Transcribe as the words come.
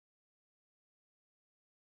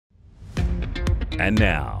And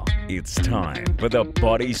now it's time for the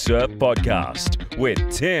Bodysurf podcast with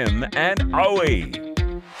Tim and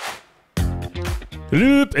Owie.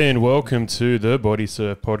 Hello and welcome to the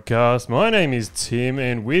Bodysurf podcast. My name is Tim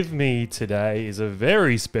and with me today is a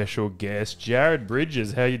very special guest, Jarrod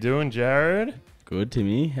Bridges. How you doing, Jarrod? Good,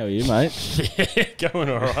 Timmy. How are you, mate? Yeah,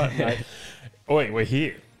 going all right, mate. Oi, we're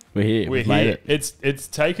here. We've made it. It's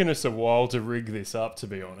taken us a while to rig this up, to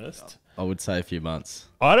be honest. I would say a few months.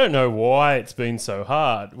 I don't know why it's been so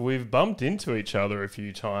hard. We've bumped into each other a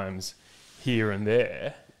few times here and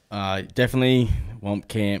there. Definitely Whomp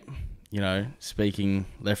Camp, speaking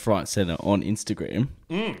left, right, centre on Instagram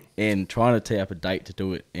and trying to tee up a date to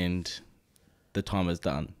do it, and the time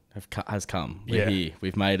has come. We're here.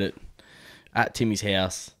 We've made it at Timmy's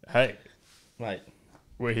house. Hey, mate.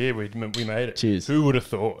 We're here. We made it. Cheers. Who would have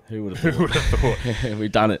thought?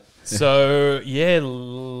 We've done it. So, yeah,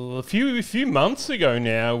 a few months ago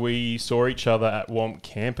now, we saw each other at Whomp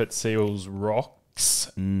Camp at Seals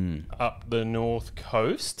Rocks up the north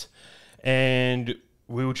coast, and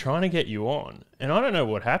we were trying to get you on. And I don't know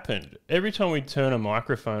what happened. Every time we turn a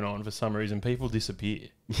microphone on, for some reason, people disappear.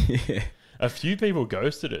 Yeah. A few people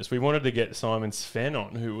ghosted us. We wanted to get Simon Sven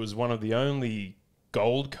on, who was one of the only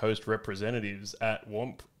Gold Coast representatives at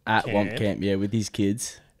Whomp Camp, yeah, with his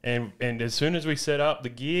kids. And as soon as we set up the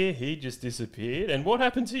gear, he just disappeared. And what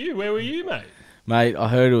happened to you? Where were you, mate? Mate, I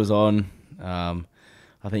heard it was on.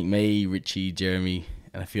 I think me, Richie, Jeremy,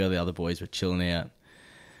 and a few of the other boys were chilling out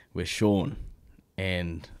with Sean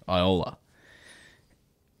and Iola.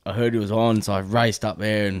 I heard it was on, so I raced up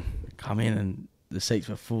there and come in, and the seats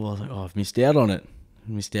were full. I was like, oh, I've missed out on it.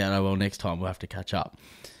 Oh, well, next time we'll have to catch up.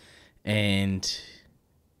 And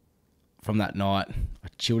from that night, I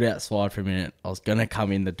chilled outside for a minute. I was going to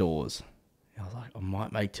come in the doors. I was like, I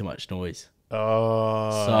might make too much noise.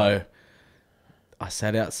 Oh. So I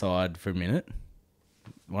sat outside for a minute.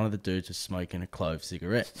 One of the dudes was smoking a clove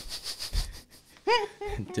cigarette.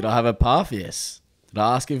 Did I have a puff? Yes. Did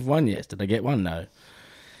I ask him for one? Yes. Did I get one? No.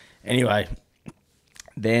 Anyway,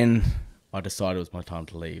 then I decided it was my time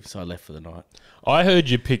to leave, so I left for the night. I heard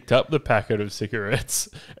you picked up the packet of cigarettes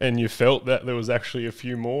and you felt that there was actually a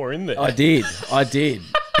few more in there. I did.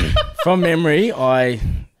 From memory,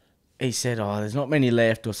 he said, oh, there's not many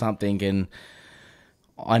left or something, and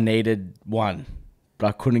I needed one, but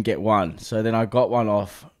I couldn't get one. So then I got one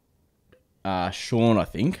off Sean, I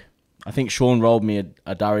think. I think Sean rolled me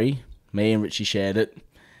a durry. Me and Richie shared it,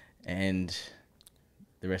 and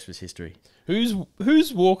the rest was history.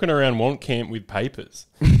 Who's walking around Whomp Camp with papers?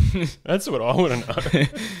 That's what I want to know.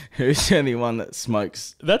 Who's the only one that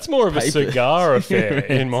smokes? That's more of papers? A cigar affair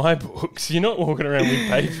in my books. You're not walking around with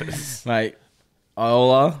papers. Mate,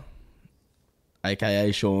 Iola,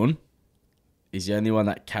 a.k.a. Sean, is the only one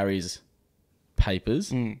that carries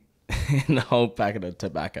papers and the whole packet of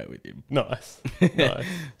tobacco with him. Nice.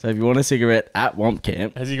 So if you want a cigarette at Whomp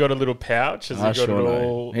Camp... Has he got a little pouch? Has he got sure it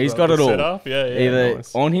all? He's got it all. Set up? Yeah, either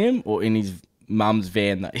nice. on him or in his mum's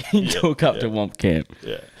van that he took up to Whomp Camp.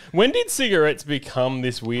 Yeah. When did cigarettes become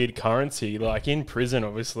this weird currency? Like in prison,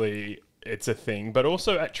 obviously, it's a thing, but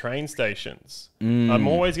also at train stations. I'm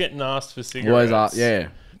always getting asked for cigarettes. Always yeah.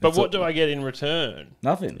 But what do I get in return?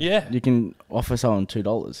 Nothing. Yeah. You can offer someone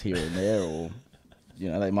 $2 here and there, or...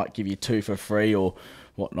 they might give you 2 for free or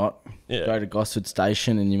whatnot. Yeah. Go to Gosford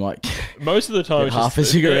Station and you might most of the time it's half just,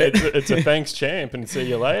 a cigarette. It's a thanks champ and see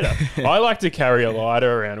you later. I like to carry a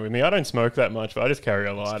lighter around with me. I don't smoke that much, but I just carry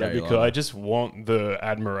a lighter because I just want the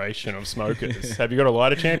admiration of smokers. Have you got a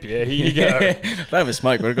lighter, champ? Yeah, here you go. I don't have a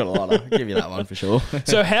smoke, but I've got a lighter. I'll give you that one for sure.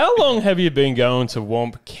 So how long have you been going to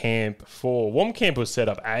Whomp Camp for? Whomp Camp was set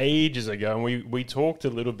up ages ago, and we talked a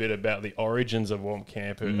little bit about the origins of Whomp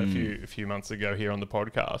Camp a few months ago here on the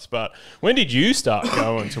podcast. But when did you start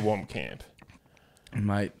going to Whomp Camp?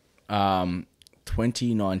 Mate,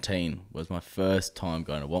 2019 was my first time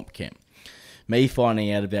going to Whomp Camp. Me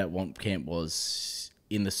finding out about Whomp Camp was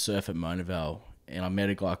in the surf at Mona Vale, and I met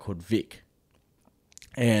a guy called Vic.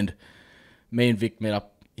 And me and Vic met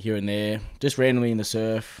up here and there, just randomly in the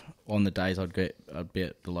surf on the days I'd be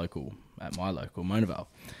at my local Mona Vale.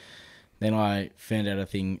 Then I found out a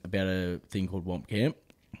thing called Whomp Camp.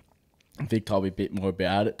 Vic told me a bit more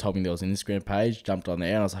about it, told me there was an Instagram page, jumped on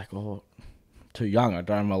there, and I was like, oh, too young. I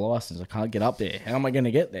don't have my license. I can't get up there. How am I going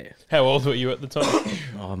to get there? How old were you at the time?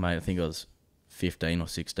 Oh, mate, I think I was 15 or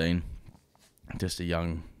 16. Just a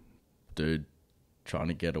young dude trying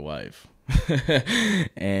to get a wave.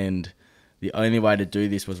 And the only way to do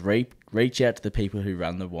this was reach out to the people who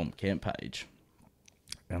run the Whomp Camp page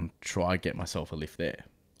and try to get myself a lift there.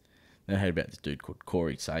 Then I heard about this dude called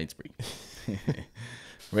Corey Sainsbury.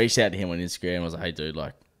 Reached out to him on Instagram. I was like, hey, dude,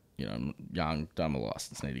 I'm young, done my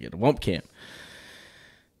license, need to get a Whomp Camp.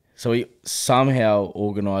 So he somehow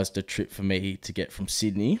organised a trip for me to get from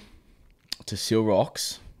Sydney to Seal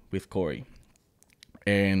Rocks with Corey.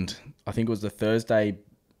 And I think it was the Thursday,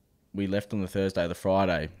 we left on the Thursday, the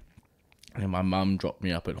Friday, and my mum dropped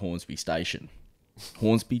me up at Hornsby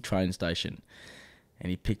train station. And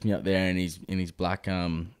he picked me up there in his black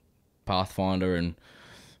Pathfinder, and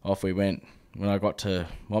off we went. When I got to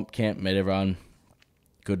Whomp Camp, met everyone,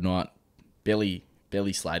 good night. Billy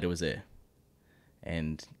Slater was there.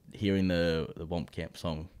 And hearing the Whomp Camp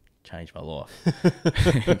song changed my life.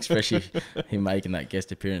 Especially him making that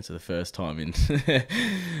guest appearance for the first time.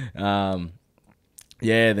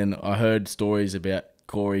 Then I heard stories about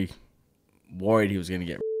Corey worried he was going to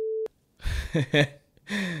get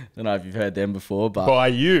don't know if you've heard them before, but by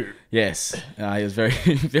you. Yes, he was very,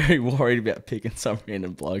 very worried about picking some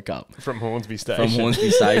random bloke up from Hornsby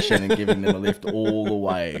Station, and giving them a lift all the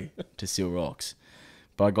way to Seal Rocks.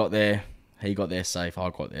 But I got there, he got there safe, I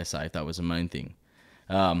got there safe. That was the main thing.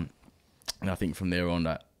 And I think from there on,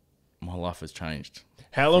 that my life has changed.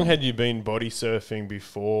 How long had you been body surfing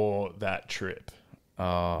before that trip?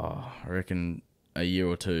 I reckon a year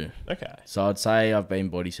or two. Okay. So I'd say I've been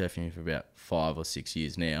body surfing for about 5 or 6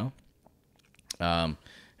 years now. And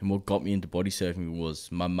what got me into body surfing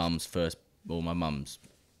was my mum's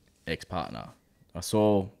ex-partner.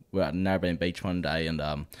 We're at Narrabeen Beach one day, and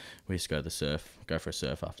we used to go for a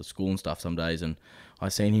surf after school and stuff some days, and I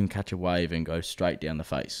seen him catch a wave and go straight down the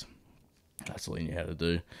face. That's all he knew how to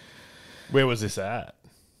do. Where was this at?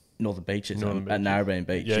 Northern Beaches, at Narrabeen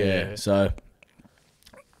Beach, yeah. So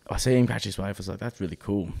I see him catch his wave. I was like, that's really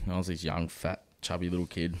cool. And I was this young, fat, chubby little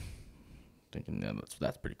kid thinking, yeah,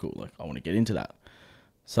 that's pretty cool. Like, I want to get into that.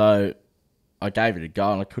 So I gave it a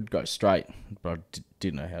go, and I could go straight, but I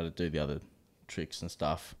didn't know how to do the other tricks and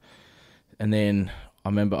stuff. And then I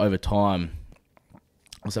remember over time, I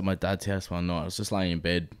was at my dad's house one night. I was just laying in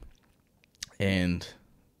bed, and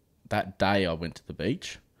that day I went to the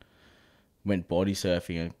beach, went body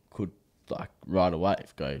surfing, and could like ride a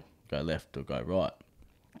wave, go left or go right.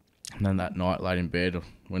 And then that night, laid in bed, I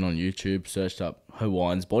went on YouTube, searched up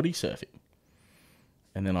Hawaiians body surfing.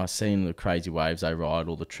 And then I seen the crazy waves they ride,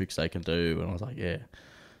 all the tricks they can do, and I was like, yeah,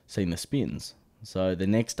 seen the spins. So the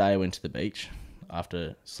next day I went to the beach,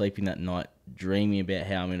 after sleeping that night, dreaming about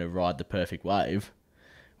how I'm going to ride the perfect wave,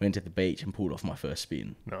 went to the beach and pulled off my first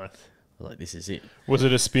spin. Nice. I was like, this is it. Was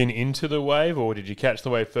it a spin into the wave, or did you catch the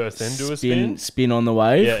wave first then do a spin? Spin on the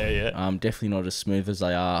wave. Yeah. Definitely not as smooth as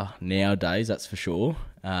they are nowadays, that's for sure.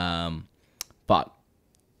 But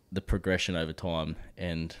the progression over time,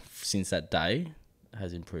 and since that day,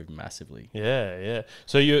 has improved massively. Yeah.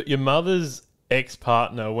 So your mother's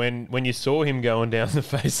ex-partner, when you saw him going down the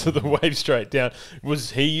face of the wave straight down,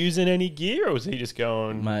 was he using any gear, or was he just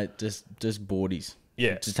going... Mate, just boardies.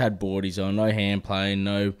 Yeah. Just had boardies on, no hand plane,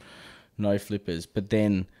 no flippers. But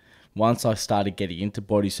then once I started getting into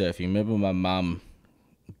body surfing, remember my mum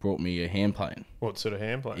brought me a hand plane. What sort of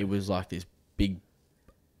hand plane? It was like this big,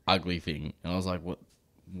 ugly thing. And I was like,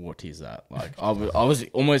 what is that? Like, I was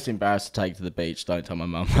almost embarrassed to take to the beach. Don't tell my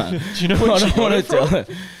mum that. Do you know what I you don't want to from? tell it.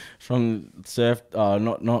 From surf,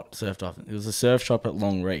 not surf diving. It was a surf shop at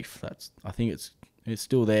Long Reef. I think it's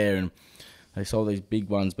still there, and they sold these big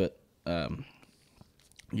ones. But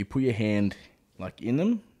you put your hand like in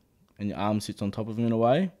them, and your arm sits on top of them in a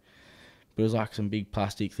way. But it was like some big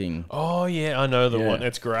plastic thing. Oh yeah, I know the one.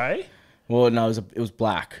 It's grey. Well, no, it was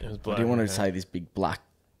black. It was black. I didn't want to say this big black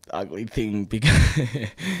ugly thing because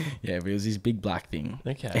yeah, but it was this big black thing.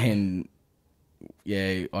 Okay. And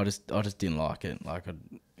yeah, I just didn't like it. Like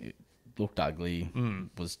it looked ugly.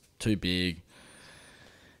 Was too big.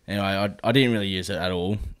 Anyway, I didn't really use it at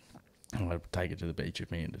all. I'd take it to the beach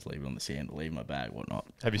with me and just leave it on the sand or leave my bag, whatnot.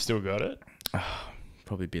 Have you still got it?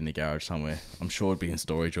 Probably be in the garage somewhere. I'm sure it'd be in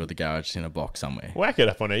storage or the garage in a box somewhere. Whack it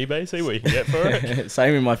up on eBay, see what you can get for it.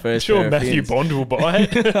 Same with my first I'm sure pair of Matthew fins. Bond will buy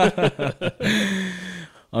it.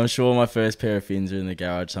 I'm sure my first pair of fins are in the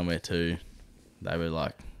garage somewhere too. They were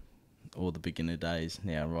like all the beginner days.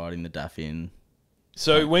 Now riding the duff in.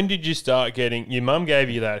 So when did you start getting... Your mum gave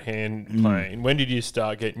you that hand plane. When did you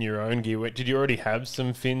start getting your own gear? Did you already have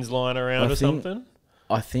some fins lying around something?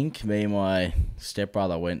 I think me and my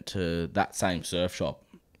stepbrother went to that same surf shop,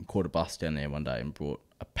 caught a bus down there one day and brought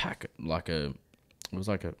a pack, it was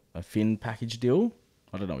like a fin package deal.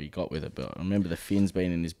 I don't know what you got with it, but I remember the fins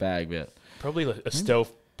being in his bag. But probably like a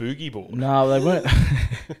stealth boogie board. No, they weren't.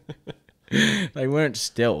 They weren't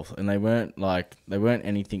stealth, and they weren't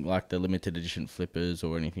anything like the limited edition flippers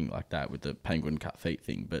or anything like that with the penguin cut feet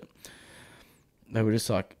thing. But they were just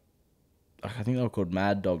like I think they were called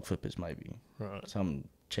Mad Dog flippers, maybe. Right. Some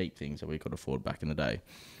cheap things that we could afford back in the day.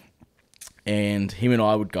 And him and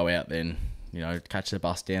I would go out then, catch the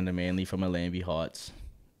bus down to Manly from Alambi Heights,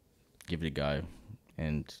 give it a go,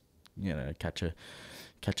 and catch a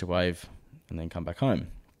wave, and then come back home.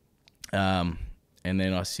 And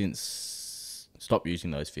then I since stopped using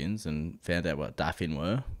those fins and found out what Daffin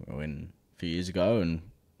were a few years ago and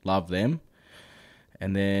loved them.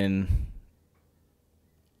 And then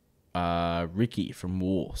Ricky from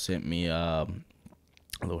War sent me a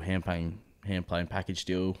little hand plane package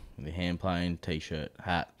deal with a hand plane, t-shirt,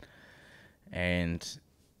 hat, and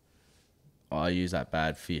I use that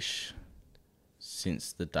bad fish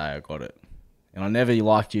since the day I got it. And I never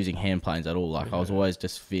liked using hand planes at all. I was always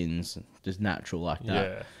just fins, just natural like that.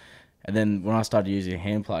 Yeah. And then when I started using a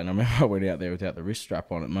hand plane, I remember I went out there without the wrist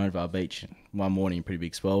strap on at Monavale Beach one morning, pretty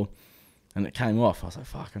big swell, and it came off. I was like,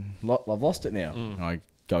 fucking, I've lost it now. And I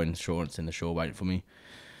go in the shore and it's in the shore waiting for me.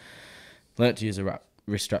 Learned to use a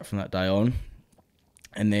wrist strap from that day on.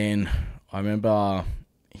 And then I remember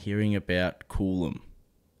hearing about Coolum,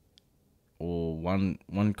 or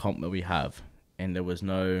one comp that we have, and there was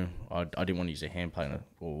no, I didn't want to use a hand plane,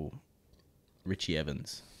 or Richie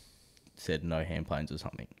Evans said no hand planes or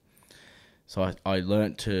something. So I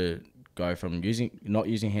learnt to go from not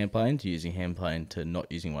using hand plane to using hand plane to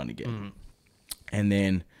not using one again. And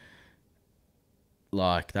then,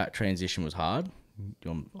 like, that transition was hard.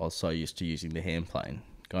 I was so used to using the hand plane,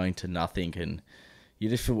 going to nothing, and you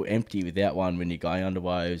just feel empty without one when you're going under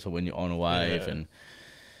waves or when you're on a wave. Yeah. And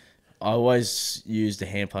I always use the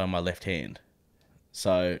hand plane on my left hand.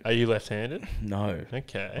 So, are you left-handed? No.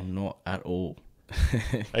 Okay. I'm not at all.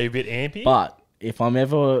 Are you a bit ampy? But if I'm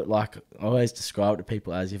ever, I always describe it to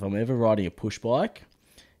people as, if I'm ever riding a push bike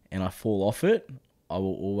and I fall off it, I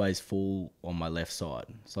will always fall on my left side.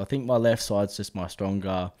 So I think my left side's just my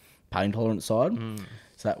stronger pain tolerant side.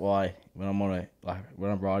 So that why when I'm when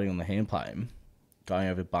I'm riding on the hand plane, going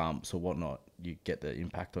over bumps or whatnot, you get the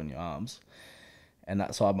impact on your arms. And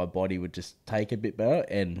that side of my body would just take a bit better,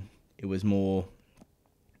 and it was more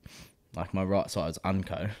like my right side's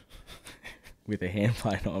unco with a hand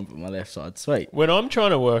plane on, but my left side's sweet. When I'm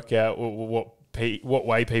trying to work out what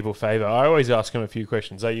way people favour, I always ask them a few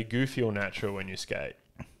questions. Are you goofy or natural when you skate?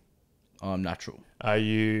 I'm natural. Are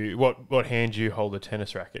you what hand do you hold a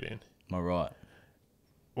tennis racket in? My right.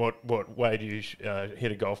 What way do you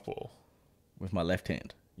hit a golf ball? With my left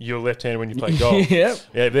hand. You're left-handed when you play golf. Yep.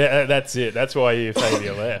 Yeah, that's it. That's why you favour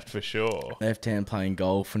your left for sure. Left hand playing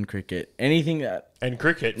golf and cricket, anything that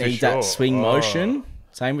cricket needs for sure. that swing motion.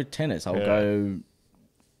 Same with tennis. I'll go,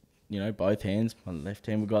 both hands. My left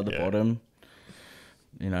hand will go at the bottom.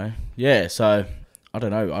 Yeah. So I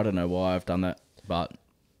don't know why I've done that, but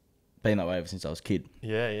been that way ever since I was a kid.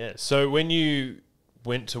 Yeah. So when you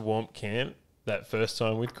went to Whomp Camp that first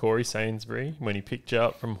time with Corey Sainsbury, when he picked you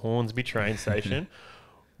up from Hornsby train station,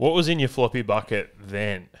 what was in your floppy bucket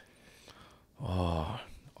then? Oh,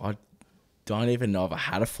 I don't even know if I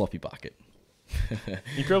had a floppy bucket.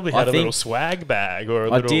 You probably had a little swag bag or a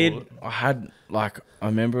little... I did. I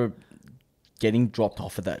remember getting dropped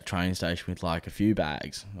off at that train station with a few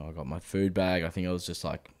bags. I got my food bag. I think it was just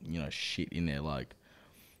shit in there,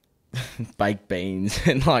 baked beans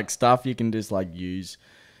and stuff you can just use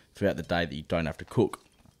throughout the day that you don't have to cook.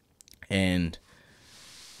 And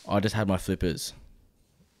I just had my flippers.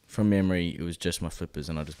 From memory, it was just my flippers,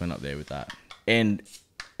 and I just went up there with that. And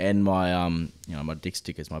my my dick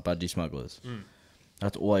stickers, my budgie smugglers.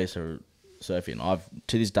 That's all I used to surf in.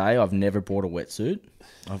 To this day, I've never bought a wetsuit.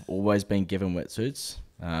 I've always been given wetsuits.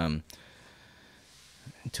 Until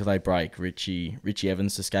they break. Richie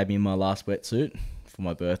Evans just gave me my last wetsuit for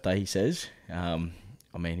my birthday, he says.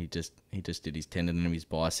 He just did his tendon and his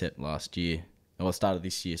bicep last year. Well, started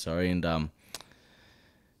this year, sorry, and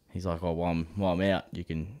he's like, while I'm out, you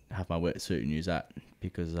can have my wetsuit and use that,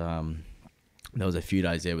 because there was a few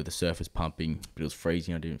days there where the surf was pumping, but it was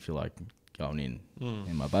freezing. I didn't feel like going in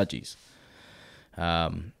my budgies.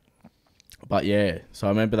 But yeah, so I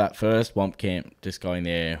remember that first Whomp Camp, just going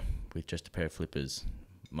there with just a pair of flippers,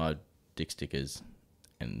 my dick stickers,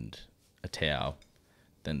 and a towel,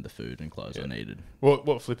 then the food and clothes I needed.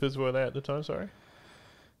 What flippers were they at the time, sorry?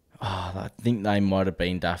 I think they might have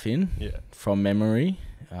been Daffin from memory.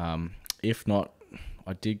 If not,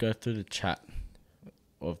 I did go through the chat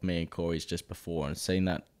of me and Corey's just before and seen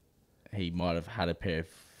that he might have had a pair of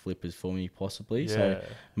flippers for me, possibly. Yeah. So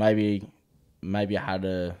maybe I had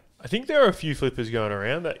a... I think there are a few flippers going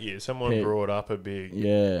around that year. Someone brought up a big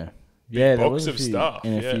box of stuff.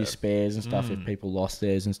 And a few spares and stuff if people lost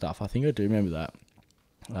theirs and stuff. I think I do remember that.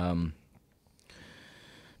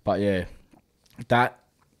 But yeah, that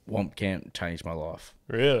Whomp Camp changed my life.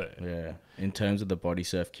 Really? Yeah. In terms of the body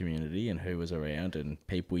surf community and who was around and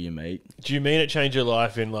people you meet. Do you mean it changed your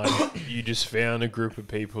life in like you just found a group of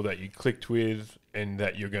people that you clicked with and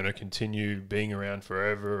that you're going to continue being around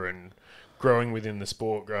forever and growing within the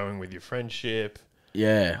sport, growing with your friendship?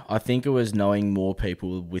 Yeah, I think it was knowing more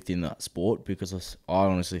people within that sport because I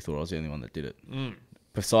honestly thought I was the only one that did it.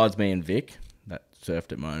 Besides me and Vic, that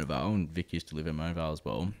surfed at Mona Vale, and Vic used to live in Mona Vale as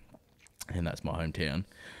well, and that's my hometown.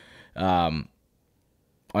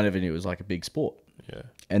 I never knew it was like a big sport. Yeah.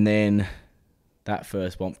 And then that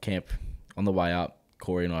first Whomp Camp, on the way up,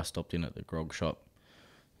 Corey and I stopped in at the grog shop.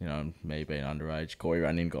 You know, me being underage. Corey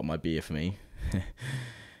ran in, got my beer for me.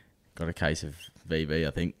 Got a case of VB,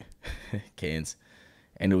 I think, cans.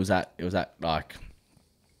 And it was that too,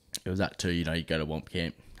 you know, you go to Whomp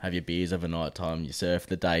Camp, have your beers over night time, you surf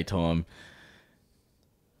the daytime,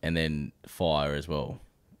 and then fire as well.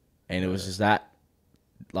 And it was just that,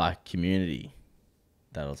 like, community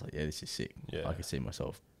that I was like, yeah, this is sick. Yeah. I could see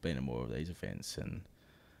myself being at more of these events. And,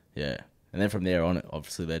 yeah. And then from there on, it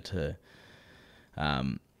obviously led to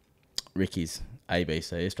Ricky's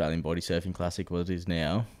ABC, Australian Body Surfing Classic, what it is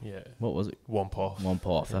now. Yeah. What was it? Whomp Off. Whomp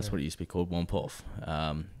Off. That's what it used to be called, Whomp Off.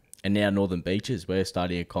 And now Northern Beaches. We're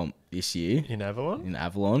starting a comp this year. In Avalon? In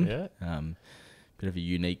Avalon. Yeah. Bit of a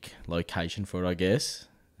unique location for it, I guess.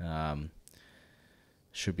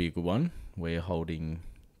 Should be a good one. We're holding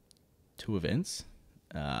 2 events.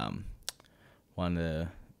 One, the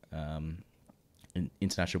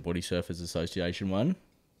International Body Surfers Association one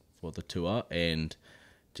for the tour, and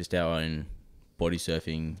just our own body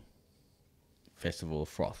surfing Festival of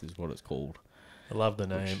Froth is what it's called. I love the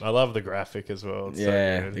name. I love the graphic as well. It's so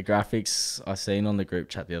good. The graphics I seen on the group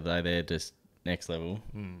chat the other day, they're just next level.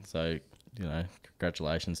 So, you know,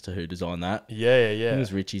 congratulations to who designed that. Yeah. I think it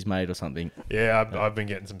was Richie's mate or something. Yeah, I've been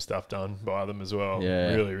getting some stuff done by them as well.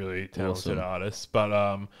 Yeah. Really, really talented Awesome. artists.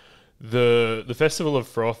 But the Festival of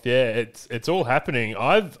Froth, yeah, it's all happening.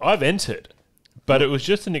 I've entered, but it was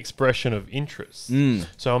just an expression of interest.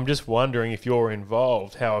 So I'm just wondering if you're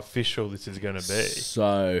involved, how official this is going to be.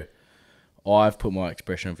 So I've put my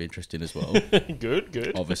expression of interest in as well.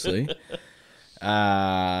 Good. Obviously.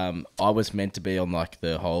 I was meant to be on like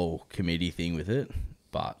the whole committee thing with it,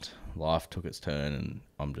 but life took its turn and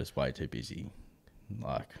I'm just way too busy.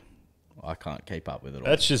 Like, I can't keep up with it all.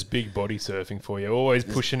 That's just big body surfing for you. Always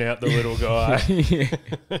pushing out the little guy.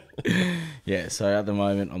 Yeah, so at the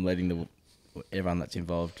moment I'm letting everyone that's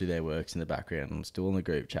involved do their works in the background. I'm still in the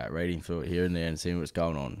group chat, reading through it here and there and seeing what's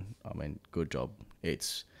going on. I mean, good job.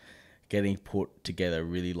 It's getting put together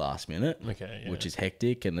really last minute, Okay, yeah. which is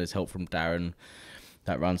hectic, and there's help from Darren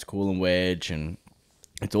that runs Cool and Wedge, and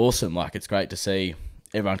it's awesome. Like, it's great to see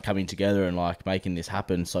everyone coming together and like making this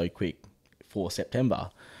happen so quick for September.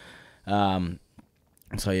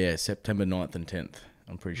 So yeah, September 9th and 10th,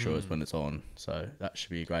 I'm pretty sure is when it's on. So that should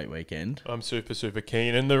be a great weekend. I'm super, super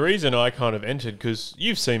keen. And the reason I kind of entered, because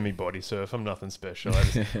you've seen me body surf, I'm nothing special.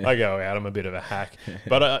 I go out, I'm a bit of a hack.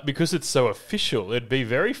 But because it's so official, it'd be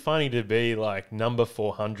very funny to be like number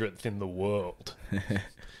 400th in the world.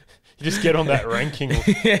 You just get on that ranking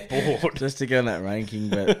board. Just to get on that ranking,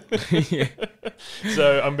 but yeah.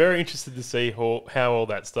 So I'm very interested to see how all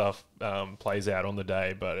that stuff plays out on the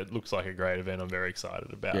day, but it looks like a great event. I'm very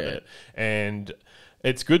excited about it. And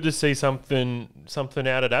it's good to see something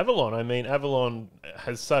out at Avalon. I mean, Avalon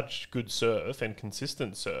has such good surf and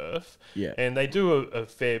consistent surf. Yeah. And they do a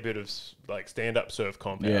fair bit of like stand-up surf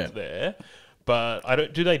comp out there.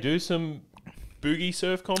 But do they do some boogie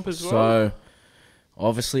surf comp as well? So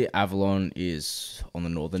obviously Avalon is on the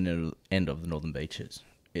northern end of the Northern Beaches.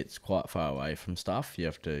 It's quite far away from stuff. You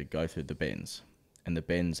have to go through the bends. And the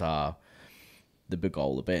bends are the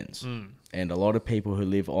Bigola bends. And a lot of people who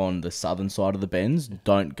live on the southern side of the bends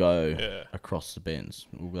don't go across the bends.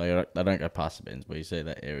 They don't go past the bends, but you see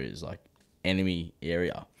that area is like enemy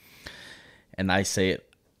area. And they see it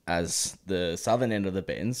as the southern end of the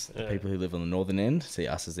bends. The people who live on the northern end see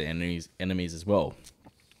us as the enemies as well.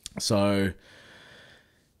 So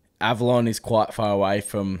Avalon is quite far away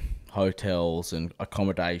from hotels and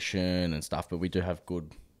accommodation and stuff, but we do have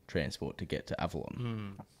good transport to get to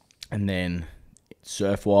Avalon. And then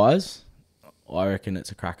surf-wise, I reckon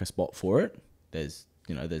it's a cracker spot for it. There's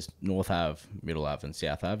North Ave, Middle Ave and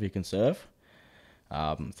South Ave you can surf.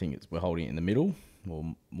 I think we're holding it in the middle,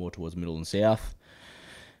 or more towards middle and south.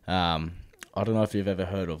 I don't know if you've ever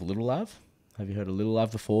heard of Little Ave. Have you heard of Little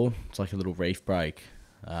Ave before? It's like a little reef break.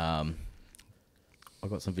 I've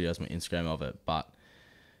got some videos on my Instagram of it, but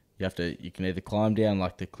you can either climb down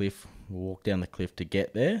like the cliff, walk down the cliff to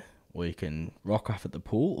get there, or you can rock off at the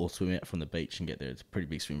pool or swim out from the beach and get there. It's a pretty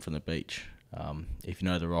big swim from the beach. If you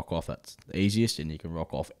know the rock off, that's the easiest, and you can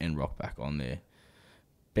rock off and rock back on there.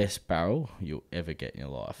 Best barrel you'll ever get in your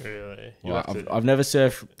life. Really? I've never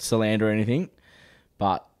surfed Solander or anything,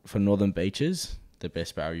 but for northern beaches, the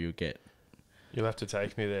best barrel you'll get. You'll have to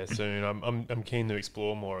take me there soon. I'm keen to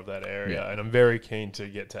explore more of that area, Yeah. and I'm very keen to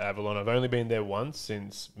get to Avalon. I've only been there once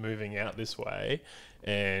since moving out this way,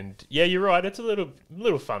 and yeah, you're right. It's a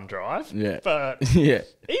little fun drive. Yeah. But Yeah.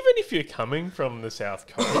 even if you're coming from the south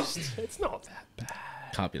coast, it's not that bad.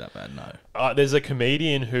 Can't be that bad, no. There's a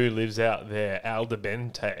comedian who lives out there, Al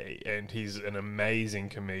DeBente, and he's an amazing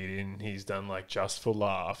comedian. He's done like Just for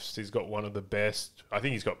Laughs. He's got one of the best, I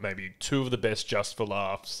think he's got maybe two of the best Just for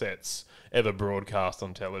Laughs sets ever broadcast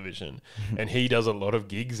on television. And he does a lot of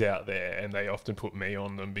gigs out there, and they often put me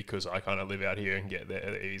on them because I kind of live out here and get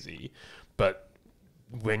there easy. But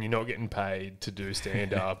when you're not getting paid to do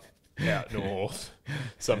stand-up out north,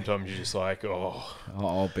 sometimes you're just like, oh.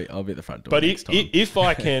 I'll be at the front door. But next time. if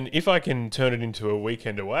I can turn it into a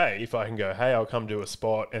weekend away, if I can go, hey, I'll come to a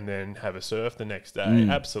spot and then have a surf the next day,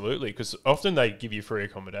 absolutely. Because often they give you free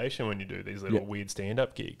accommodation when you do these little weird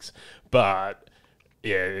stand-up gigs. But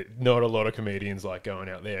yeah, not a lot of comedians like going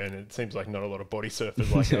out there, and it seems like not a lot of body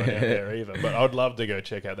surfers like going out there either. But I'd love to go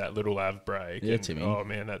check out that little Av break. Yeah, and, Timmy. oh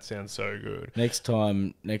man, that sounds so good. Next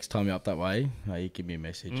time you're up that way, you give me a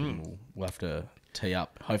message and we'll have to tee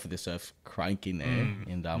up. Hopefully the surf's cranking there,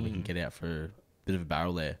 and we can get out for a bit of a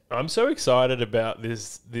barrel there. I'm so excited about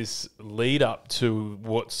this lead up to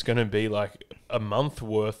what's going to be like a month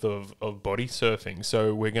worth of body surfing.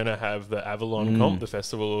 So we're going to have the Avalon Comp, the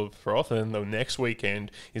Festival of Froth, and the next weekend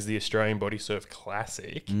is the Australian Body Surf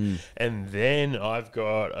Classic. And then I've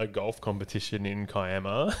got a golf competition in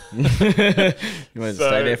Kiama. You want to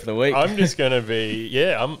stay there for the week? I'm just going to be,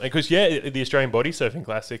 because the Australian Body Surfing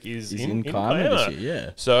Classic is in Kiama Kiama. this year,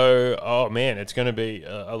 yeah. So, oh man, it's going to be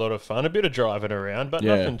a lot of fun, a bit of driving around, but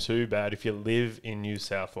nothing too bad if you live in New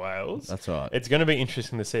South Wales. That's right. It's going to be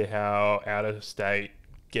interesting to see how out-of-state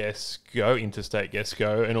guests go, interstate guests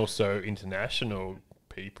go, and also international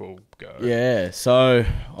people go. Yeah, so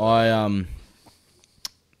I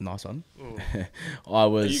nice one. I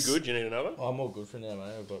was. Are you good? Do you need another? I'm all good for now,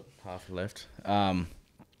 mate. I've got half left.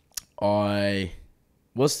 I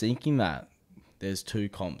was thinking that there's two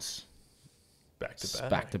comps Back to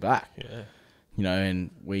back to back. Yeah. You know, and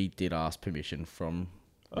we did ask permission from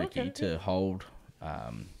Ricky to hold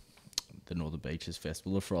the Northern Beaches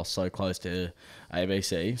Festival of Froth so close to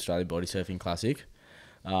ABC, Australian Body Surfing Classic.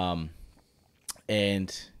 And,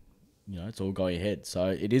 you know, it's all going ahead. So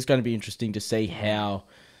it is going to be interesting to see how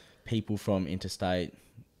people from interstate,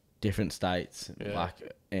 different states,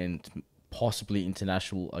 and possibly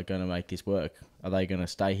international are going to make this work. Are they going to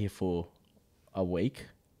stay here for a week?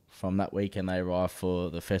 From that weekend they arrive for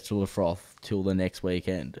the Festival of Froth till the next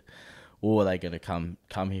weekend, or are they going to come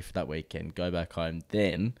here for that weekend, go back home,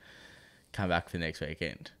 then come back for the next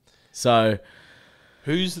weekend? So,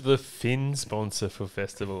 who's the Finn sponsor for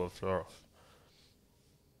Festival of Froth?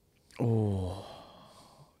 Oh,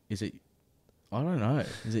 is it? I don't know.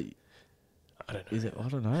 Is it? I don't know. Is it? I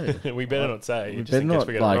don't know. We better not say. We Just better in case not,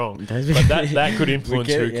 we get like, it wrong. But that could influence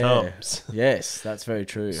who comes. Yes, that's very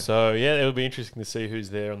true. So yeah, it'll be interesting to see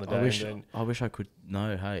who's there on the day. I wish I could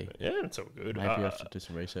know. Hey, Yeah, it's all good. maybe I have to do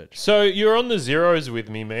some research. So you're on the zeros with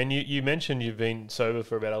me, man. You mentioned you've been sober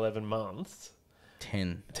for about 11 months.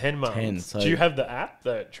 10 months. 10, so do you have the app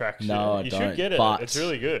that tracks you? No, I you don't. should get it. But It's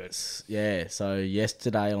really good. Yeah. So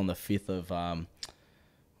yesterday on the 5th of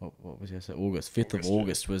what was yesterday? August. 5th of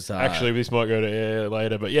August was Actually, this might go to air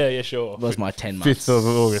later, but yeah, sure. was my 10 months 5th of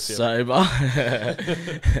August. Yeah. sober.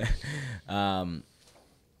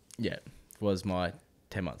 Was my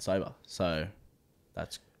 10 months sober. So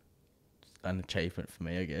that's an achievement for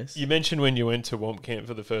me, I guess. You mentioned when you went to Whomp Camp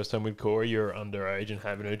for the first time with Corey, you were underage and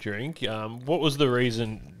having a drink. What was the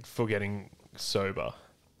reason for getting sober?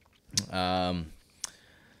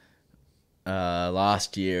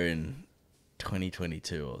 Last year in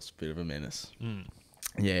 2022, I was a bit of a menace.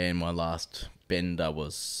 Yeah, and my last bender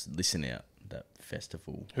was Listen Out, that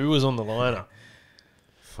festival. Who was on the lineup?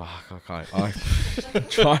 Fuck, I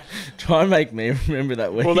try and make me remember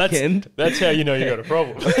that weekend. Well, that's how you know you got a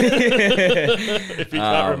problem. If you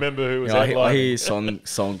can't remember who was headlining. I hear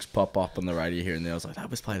songs pop up on the radio here and there. I was like, that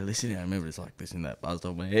was played Listen Out. I remember it's like listening to that buzzed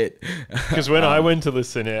on my head. Because when I went to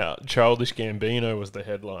Listen Out, Childish Gambino was the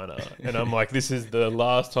headliner. And I'm like, this is the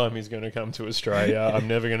last time he's going to come to Australia. I'm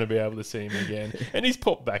never going to be able to see him again. And he's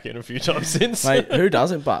popped back in a few times since. Mate, who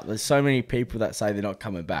doesn't? But there's so many people that say they're not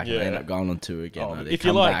coming back and they end up going on tour again. Oh, if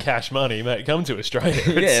you like cash money, mate, come to Australia.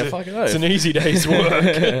 Fucking oath. It's an easy day's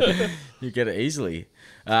work. You get it easily.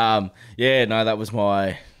 That was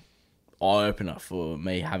my eye opener for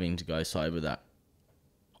me having to go sober, that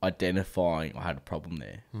identifying I had a problem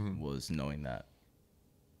there was knowing that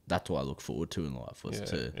that's what I look forward to in life, was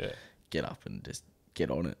to get up and just get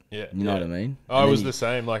on it. Yeah. You know what I mean? I was the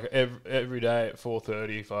same. Like every day at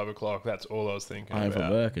 4:30, 5 o'clock, that's all I was thinking about. Over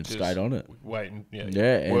work and straight on it. Waiting,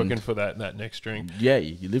 working for that next drink. Yeah,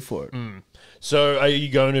 you live for it. So are you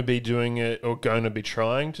going to be doing it, or going to be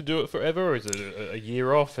trying to do it forever, or is it a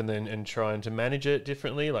year off and trying to manage it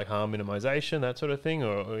differently, like harm minimization, that sort of thing?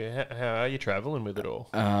 Or how are you traveling with it all?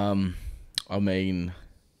 I mean,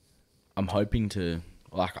 I'm hoping to,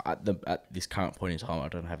 like, at this current point in time, I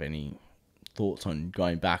don't have any thoughts on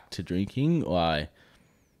going back to drinking. I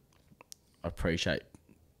appreciate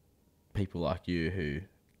people like you who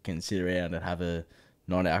can sit around and have a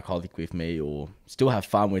non-alcoholic with me, or still have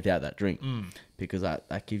fun without that drink, because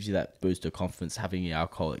that gives you that boost of confidence. Having the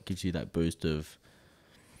alcohol, it gives you that boost of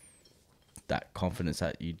that confidence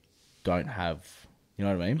that you don't have. You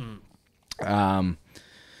know what I mean?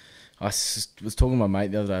 I was talking to my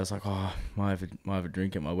mate the other day. I was like, "Oh, might have a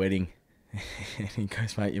drink at my wedding." And he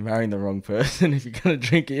goes, "Mate, you're marrying the wrong person if you're going to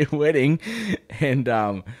drink at your wedding." And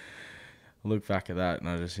I look back at that and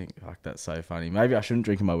I just think, like, that's so funny. Maybe I shouldn't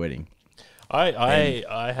drink at my wedding.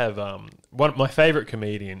 I have my favorite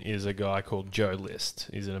comedian is a guy called Joe List.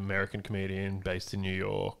 He's an American comedian based in New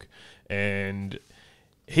York, and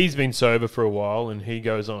he's been sober for a while, and he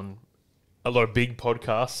goes on a lot of big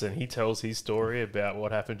podcasts, and he tells his story about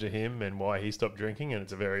what happened to him and why he stopped drinking, and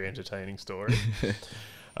it's a very entertaining story.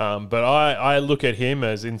 But I look at him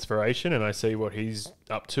as inspiration, and I see what he's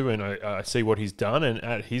up to, and I see what he's done. And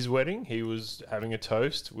at his wedding, he was having a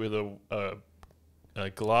toast with a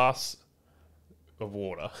glass of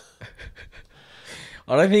water.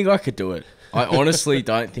 I don't think I could do it. I honestly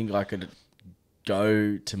don't think I could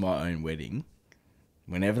go to my own wedding,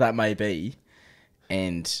 whenever that may be,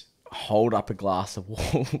 and hold up a glass of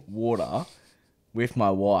water with my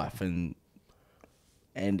wife and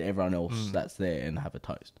everyone else that's there and have a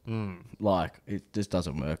toast. Like, it just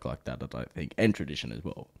doesn't work like that, I don't think. And tradition as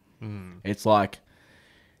well. It's like,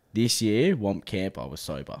 this year, Whomp Camp, I was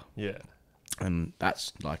sober. Yeah. And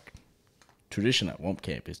that's like, tradition at Whomp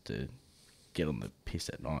Camp is to get on the piss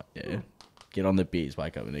at night, get on the beers,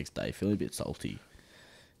 wake up the next day, feeling a bit salty,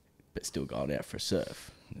 but still going out for a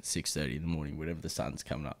surf at 6:30 in the morning, whenever the sun's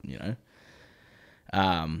coming up, you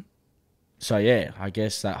know. So yeah, I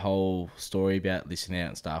guess that whole story about listening out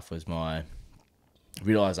and stuff was my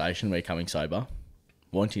realisation of becoming sober,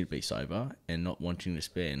 wanting to be sober, and not wanting to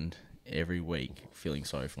spend every week feeling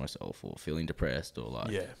sorry for myself or feeling depressed or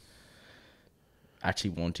like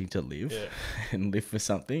actually wanting to live and live for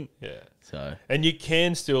something. Yeah. So, and you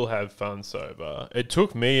can still have fun sober. It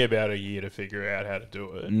took me about a year to figure out how to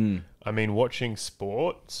do it. I mean, watching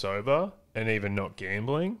sport sober and even not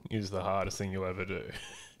gambling is the hardest thing you'll ever do.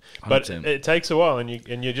 But 100%. It takes a while, and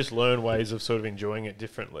you just learn ways of sort of enjoying it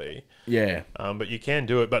differently. Yeah. But you can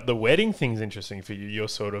do it. But the wedding thing's interesting for you. You're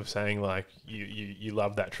sort of saying like you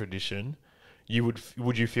love that tradition.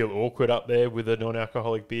 Would you feel awkward up there with a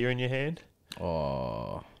non-alcoholic beer in your hand?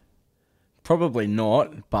 Oh, probably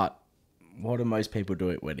not. But what do most people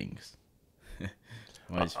do at weddings?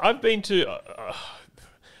 I've been to.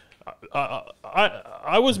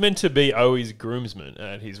 I was meant to be Owi's groomsman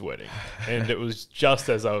at his wedding, and it was just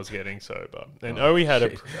as I was getting sober. And Owi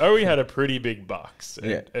had a pretty big bucks,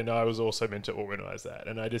 and I was also meant to organise that.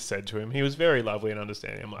 And I just said to him, he was very lovely and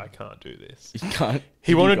understanding. I'm like, I can't do this. You can't.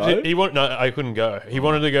 No, I couldn't go. He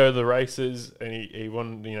wanted to go to the races, and he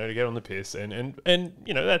wanted to get on the piss, and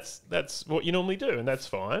that's what you normally do, and that's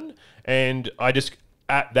fine. And I just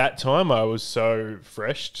at that time I was so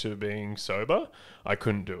fresh to being sober. I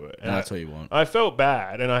couldn't do it. And that's what you want. I felt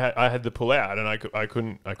bad, and I had to pull out, and I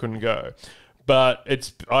couldn't go. But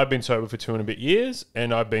I've been sober for 2 and a bit years,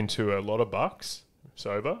 and I've been to a lot of bucks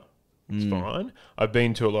sober. It's fine. I've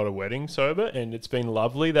been to a lot of weddings sober, and it's been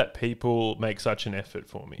lovely that people make such an effort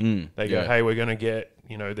for me. They go, "Hey, we're going to get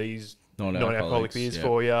these non-alcoholic beers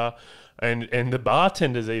for you," and the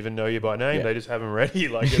bartenders even know you by name. Yeah. They just have them ready.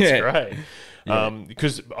 Like, it's great.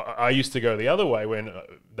 Because I used to go the other way when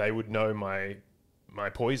they would know my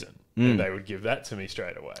poison, and they would give that to me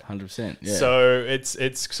straight away. 100%. Yeah. So it's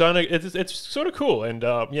sort of cool, and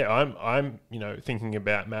I'm thinking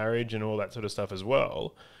about marriage and all that sort of stuff as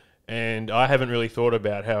well, and I haven't really thought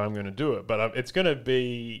about how I'm going to do it, but it's going to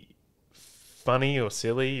be funny or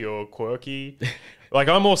silly or quirky. Like,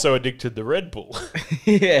 I'm also addicted to Red Bull.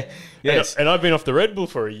 Yes. And I've been off the Red Bull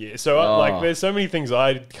for a year. So, there's so many things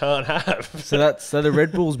I can't have. So the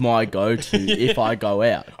Red Bull's my go-to if I go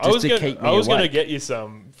out. I was going to get you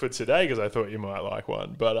some for today because I thought you might like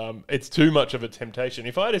one, but it's too much of a temptation.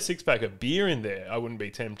 If I had a 6-pack of beer in there, I wouldn't be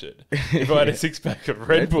tempted. If I had a 6-pack of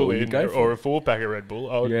Red Bull in there, or a 4-pack of Red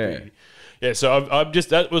Bull, I would be. Yeah, so I've just,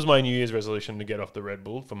 that was my New Year's resolution, to get off the Red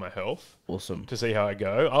Bull for my health. Awesome. To see how I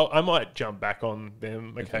go. I might jump back on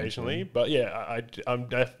them occasionally, but yeah, I'm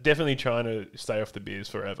definitely trying to stay off the beers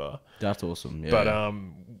forever. That's awesome. Yeah. But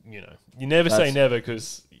you know, you never say never,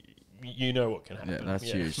 because you know what can happen. Yeah,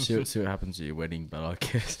 that's huge. See what happens at your wedding, but I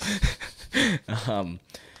guess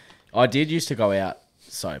I did used to go out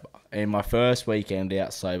sober, and my first weekend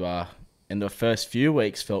out sober, and the first few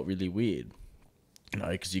weeks felt really weird. You know,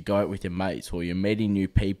 because you go out with your mates, or you're meeting new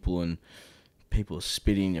people, and people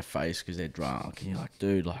spit in your face because they're drunk, and you're like,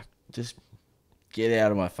 dude, like, just get out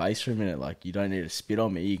of my face for a minute. Like, you don't need to spit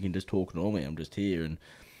on me. You can just talk normally. I'm just here. And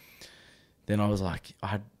then I was like,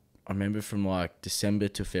 I remember from like December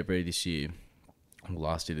to February this year,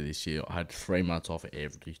 last year to this year, I had 3 months off of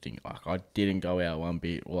everything. Like, I didn't go out one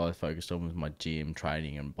bit. All I focused on was my gym,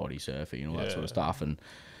 training, and body surfing and all that sort of stuff. And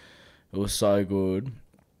it was so good.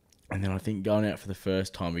 And then I think going out for the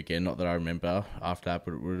first time again, not that I remember after that,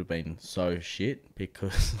 but it would have been so shit,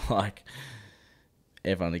 because like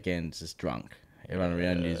everyone again is just drunk. Everyone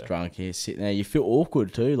around you is drunk. You're sitting there, you feel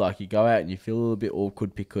awkward too. Like, you go out and you feel a little bit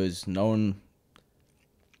awkward because no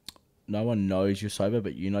one knows you're sober,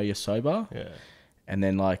 but you know you're sober. Yeah. And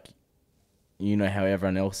then like, you know how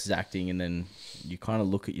everyone else is acting, and then you kind of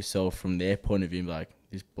look at yourself from their point of view, like,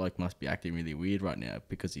 this bloke must be acting really weird right now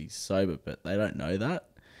because he's sober, but they don't know that.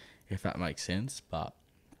 If that makes sense, but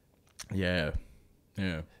yeah.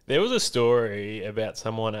 There was a story about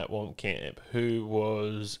someone at Whomp Camp who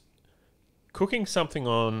was cooking something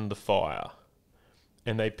on the fire,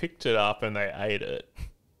 and they picked it up and they ate it,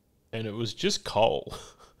 and it was just coal.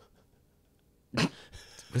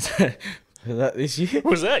 Was that this year?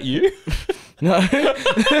 Was that you? No.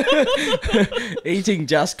 Eating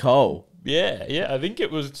just coal. Yeah. I think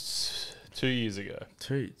it was 2 years ago.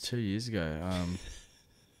 2 years ago.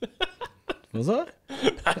 Was I?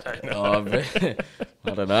 I don't know. I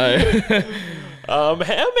don't know. How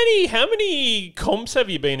many comps have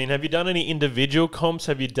you been in? Have you done any individual comps?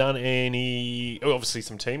 Have you done any? Obviously,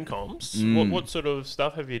 some team comps. What sort of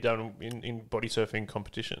stuff have you done in body surfing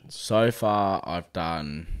competitions? So far, I've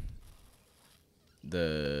done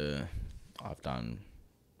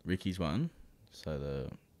Ricky's one. So the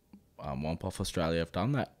Whomp Off Australia. I've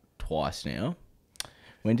done that twice now.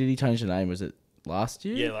 When did he change the name? Was it last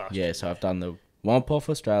year? Yeah, last year. Yeah, so I've done the Whomp Off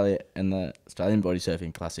Australia and the Australian Body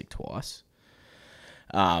Surfing Classic twice.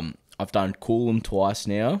 I've done Coolum twice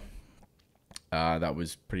now. That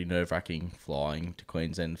was pretty nerve-wracking, flying to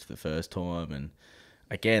Queensland for the first time. And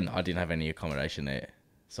again, I didn't have any accommodation there.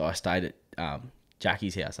 So I stayed at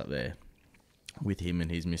Jackie's house up there with him and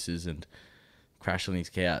his missus, and crashed on his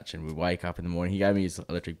couch, and we'd wake up in the morning. He gave me his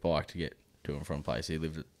electric bike to get to and from place. He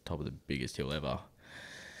lived at the top of the biggest hill ever.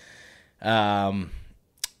 And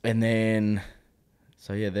then,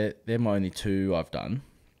 so yeah, they're my only two I've done.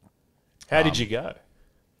 How did you go?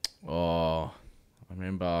 Oh, I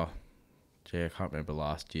remember, I can't remember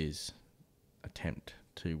last year's attempt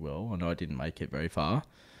too well. I know I didn't make it very far.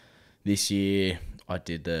 This year, I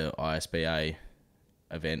did the ISBA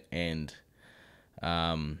event and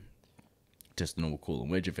just the normal cool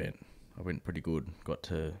and wedge event. I went pretty good. Got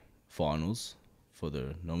to finals for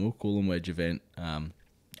the normal cool and wedge event.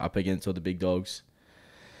 Up against all the big dogs.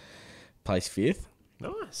 Placed 5th.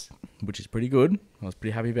 Nice. Which is pretty good. I was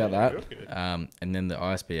pretty happy about that. Real good. And then the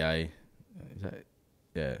ISBA,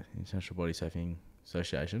 International Body Surfing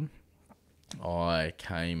Association, I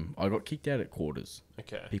got kicked out at quarters.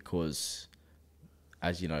 Okay. Because,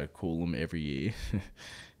 as you know, Coolum every year,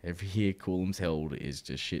 Coolum's held is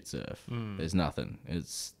just shit surf. There's nothing.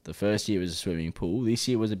 It's the first year was a swimming pool. This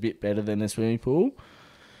year was a bit better than a swimming pool.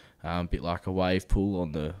 A bit like a wave pool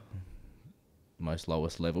on the most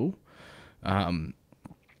lowest level.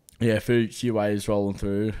 A few waves rolling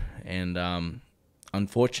through, and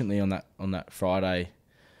unfortunately on that Friday,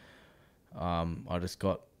 I just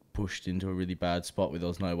got pushed into a really bad spot where there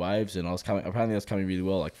was no waves, and I was coming really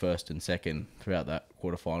well, like first and second throughout that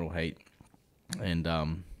quarterfinal heat, and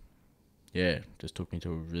just took me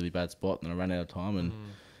to a really bad spot, and I ran out of time and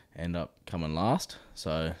ended up coming last.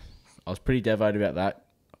 So I was pretty devastated about that,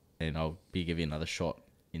 and I'll be giving another shot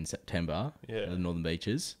in September at the Northern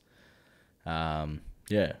Beaches.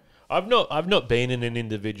 I've not been in an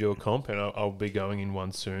individual comp, and I'll be going in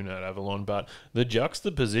one soon at Avalon, but the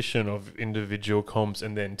juxtaposition of individual comps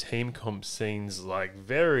and then team comp seems like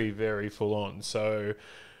very, very full on. So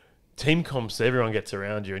team comps, everyone gets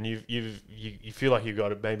around you, and you feel like you've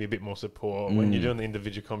got maybe a bit more support. When you're doing the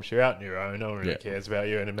individual comps, you're out on your own. No one really cares about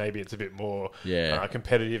you, and maybe it's a bit more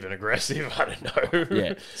competitive and aggressive. I don't know.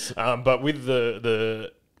 Yeah. But with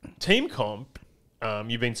the team comp,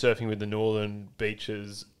 you've been surfing with the Northern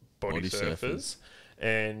Beaches Bodysurfers,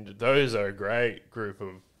 and those are a great group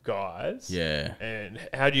of guys. Yeah. And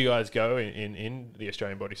how do you guys go in the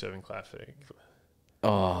Australian Bodysurfing Classic?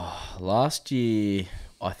 Oh, last year,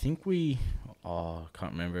 I think I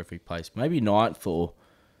can't remember if we placed maybe ninth or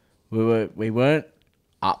we weren't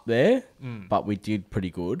up there, but we did pretty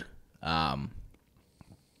good. And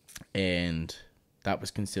that was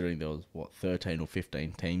considering there was 13 or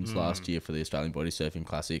 15 teams last year for the Australian Bodysurfing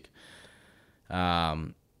Classic.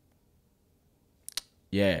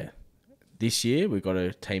 This year we've got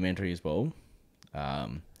a team entry as well.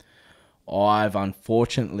 I've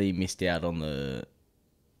unfortunately missed out on the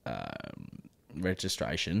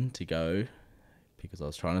registration to go because I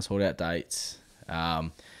was trying to sort out dates.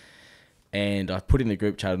 And I put in the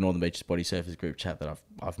group chat, Northern Beaches Bodysurfers group chat, that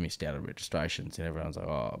I've missed out on registrations, and everyone's like,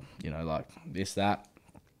 oh, like this, that.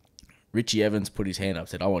 Richie Evans put his hand up,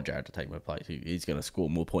 said, I want Jarrod to take my place. He's going to score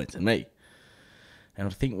more points than me. And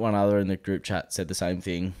I think one other in the group chat said the same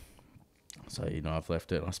thing. So, I've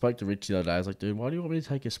left it. And I spoke to Richie the other day. I was like, dude, why do you want me to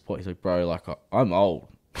take your spot? He's like, bro, like, I'm old.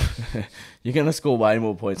 You're going to score way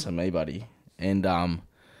more points than me, buddy. And I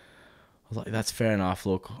was like, that's fair enough.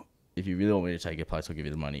 Look, if you really want me to take your place, I'll give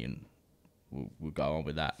you the money and we'll go on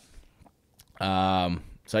with that.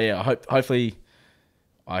 Hopefully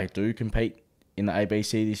I do compete in the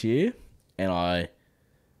ABC this year and I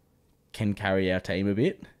can carry our team a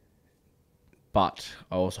bit. But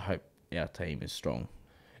I also hope our team is strong.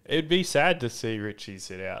 It'd be sad to see Richie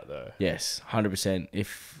sit out, though. Yes, 100%.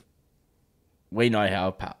 If we know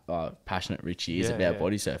how passionate Richie is about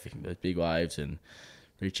body surfing, those big waves, and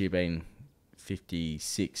Richie being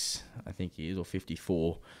 56, I think he is, or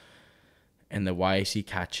 54, and the waves he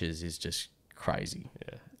catches is just crazy.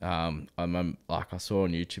 Yeah. I saw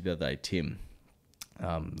on YouTube the other day, Tim,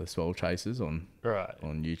 the Swell Chasers on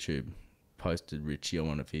YouTube, posted Richie on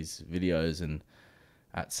one of his videos and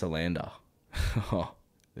at Solander.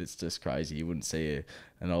 It's just crazy. You wouldn't see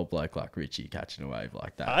an old bloke like Richie catching a wave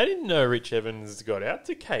like that. I didn't know Rich Evans got out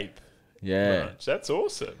to Cape. Yeah. Much. That's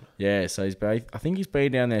awesome. Yeah, so I think he's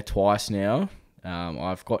been down there twice now.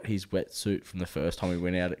 I've got his wetsuit from the first time we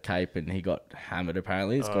went out at Cape and he got hammered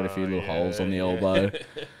apparently. It's got a few little holes on the elbow.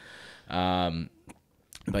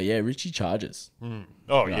 But yeah, Richie charges.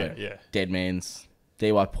 Yeah. Deadman's,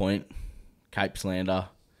 DY Point, Cape Slander,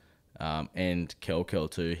 and Kel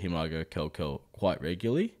too. Him and I go Kel quite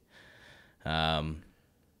regularly. So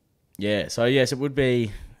yes, it would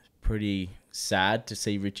be pretty sad to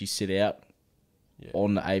see Richie sit out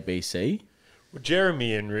on the ABC. Well,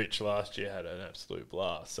 Jeremy and Rich last year had an absolute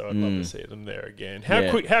blast, so I'd love to see them there again.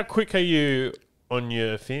 How quick are you on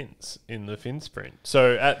your fins in the fin sprint?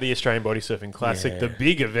 So at the Australian Bodysurfing Classic, the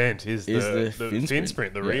big event is the fin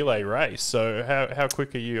sprint, the relay race. So how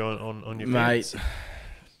quick are you on your fins? Mate,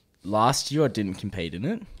 last year I didn't compete in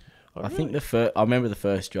it. I think I remember the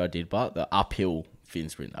first year I did, but the uphill fin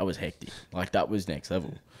sprint, that was hectic. Like, that was next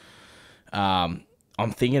level. I'm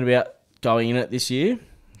thinking about going in it this year.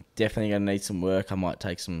 Definitely going to need some work. I might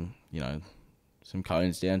take some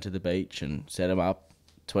cones down to the beach and set them up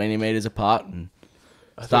 20 metres apart and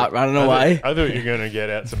start running away. I thought you were going to get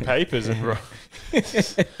out some papers and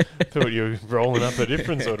thought you were rolling up a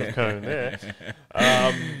different sort of cone there.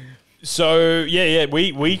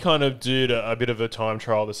 We kind of did a bit of a time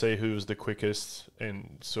trial to see who was the quickest,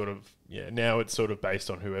 and sort of now it's sort of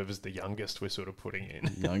based on whoever's the youngest we're sort of putting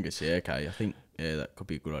in. Youngest, okay. I think that could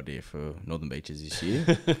be a good idea for Northern Beaches this year.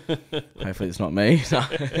 Hopefully it's not me.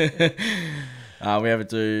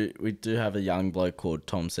 We do have a young bloke called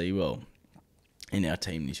Tom Sewell in our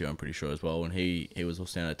team this year, I'm pretty sure as well, and he was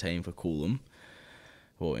also in a team for Coolum.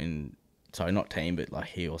 Not team, but like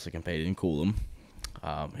he also competed in Coolum.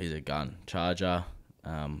 He's a gun charger.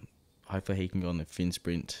 Hopefully he can go on the fin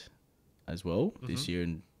sprint as well this year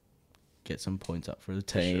and get some points up for the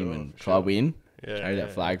team and try win. Carry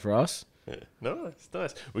that flag for us. Yeah.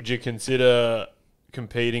 Nice. Would you consider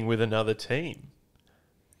competing with another team?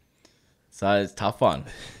 So it's a tough one.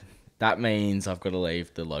 That means I've got to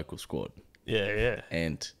leave the local squad. Yeah.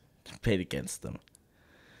 And compete against them.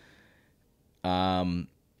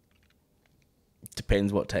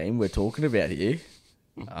 Depends what team we're talking about here.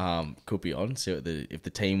 Could be on. So if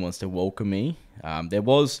the team wants to welcome me, there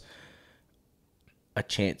was a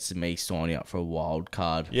chance of me signing up for a wild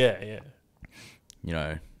card. Yeah.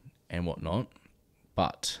 And whatnot,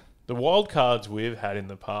 but The wild cards we've had in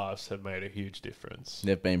the past have made a huge difference.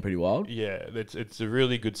 They've been pretty wild. Yeah, it's a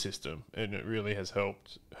really good system, and it really has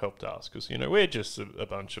helped us because we're just a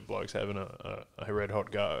bunch of blokes having a red hot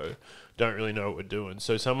go, don't really know what we're doing.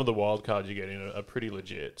 So some of the wild cards you get in are pretty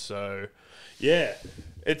legit. So yeah,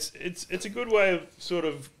 it's a good way of sort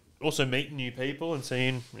of also meeting new people and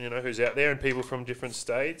seeing who's out there and people from different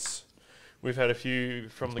states. We've had a few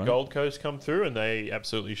from the Gold Coast come through, and they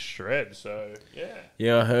absolutely shred. So yeah.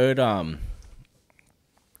 Yeah, I heard. I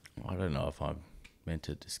don't know if I'm meant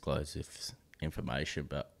to disclose this information,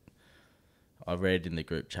 but I read in the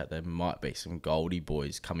group chat there might be some Goldie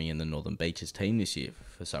boys coming in the Northern Beaches team this year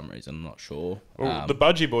for some reason. I'm not sure. Well, the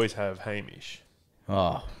Budgie boys have Hamish.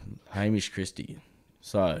 Oh, Hamish Christie.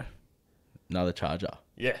 So another charger.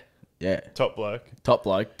 Yeah. Yeah. Top bloke. Top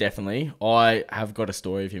bloke, definitely. I have got a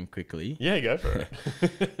story of him quickly. Yeah, go for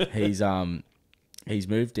it. He's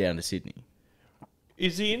moved down to Sydney.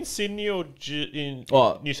 Is he in Sydney or in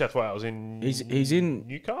New South Wales? He's in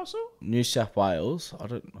Newcastle? New South Wales.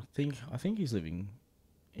 I think he's living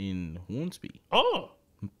in Hornsby. Oh.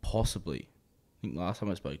 Possibly. I think last time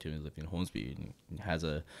I spoke to him, he lived in Hornsby and has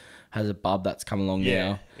a bub that's come along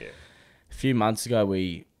now. Yeah. A few months ago,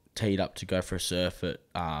 we teed up to go for a surf at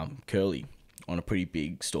Curly on a pretty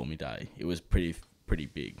big stormy day. It was pretty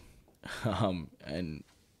big, and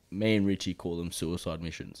me and Richie call them suicide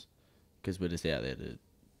missions because we're just out there to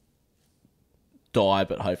die,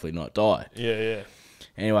 but hopefully not die. Yeah.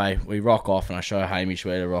 Anyway, we rock off, and I show Hamish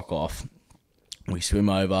where to rock off. We swim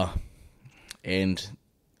over, and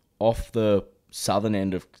off the southern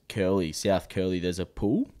end of Curly, South Curly, there's a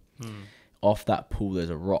pool. Off that pool, there's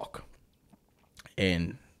a rock,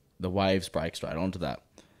 and the waves break straight onto that.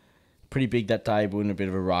 Pretty big that day, but we're in a bit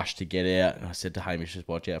of a rush to get out. And I said to Hamish, just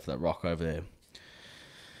watch out for that rock over there.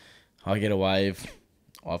 I get a wave.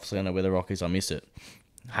 Obviously, I know where the rock is. I miss it.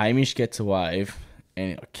 Hamish gets a wave,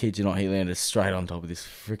 and I kid you not, he landed straight on top of this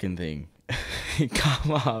freaking thing. He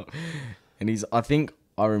come up, and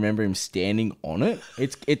I remember him standing on it.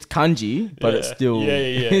 It's cungy, but it's still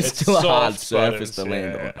it's still a hard surface to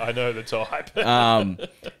land on. I know the type.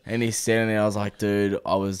 And he's standing there. I was like, dude,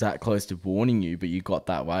 I was that close to warning you, but you got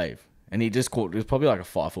that wave. And he just caught. It was probably like a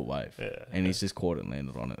 5-foot wave. And he's just caught it and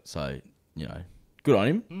landed on it. So good on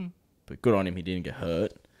him. But good on him. He didn't get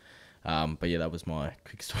hurt. But yeah, that was my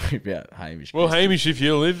quick story about Hamish. Well, Hamish, if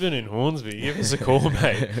you're living in Hornsby, give us a call,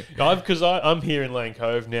 mate. Because I'm here in Lane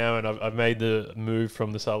Cove now, and I've made the move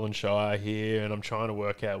from the Southern Shire here, and I'm trying to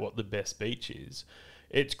work out what the best beach is.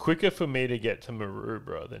 It's quicker for me to get to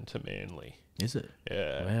Maroubra than to Manly. Is it?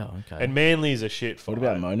 Yeah. Wow, okay. And Manly's a shit fight. What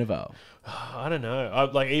about Mona Vale? I don't know.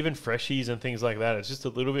 Like even freshies and things like that, it's just a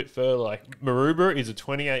little bit further. Like Maroubra is a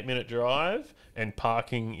 28-minute drive, and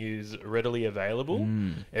parking is readily available.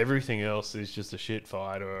 Everything else is just a shit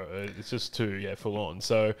fight, or it's just too full on.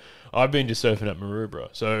 So I've been just surfing at Maroubra.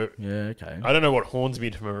 So yeah, okay. I don't know what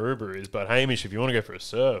Hornsby to Maroubra is, but Hamish, if you want to go for a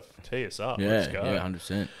surf, tee us up. Let's go. Yeah,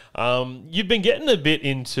 100%. You've been getting a bit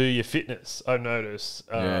into your fitness, I've noticed,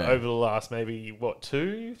 over the last maybe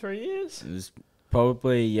 2-3 years. It's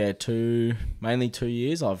probably mainly 2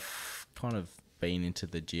 years. I've kind of been into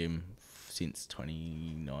the gym since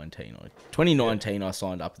 2019. 2019, I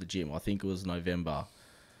signed up at the gym. I think it was November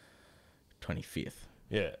 25th.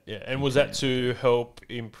 Yeah. And was that to help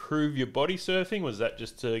improve your body surfing? Was that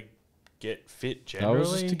just to get fit generally? That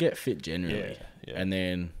was just to get fit generally. Yeah. And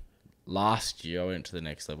then last year, I went to the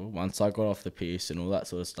next level. Once I got off the piss and all that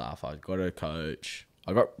sort of stuff, I got a coach.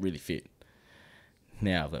 I got really fit.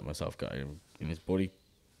 Now I've let myself go. In this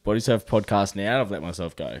Bodysurf podcast now, I've let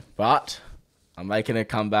myself go. But I'm making a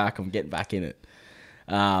comeback. I'm getting back in it.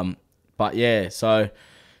 But yeah, so in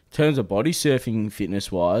terms of body surfing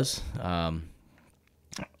fitness-wise, I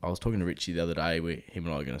was talking to Richie the other day. Him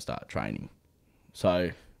and I are going to start training.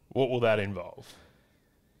 So what will that involve?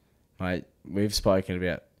 Mate, we've spoken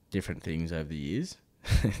about different things over the years.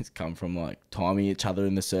 It's come from like timing each other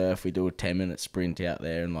in the surf. We do a 10-minute sprint out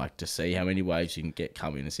there and like to see how many waves you can get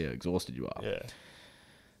coming and see how exhausted you are. Yeah.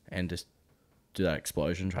 And just do that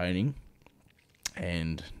explosion training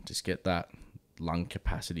and just get that lung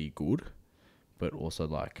capacity good, but also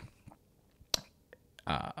like,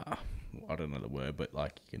 I don't know the word, but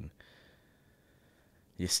like you can,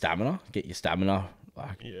 get your stamina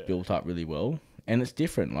built up really well. And it's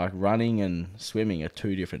different, like running and swimming are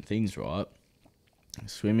two different things, right?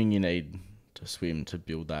 Swimming, you need to swim to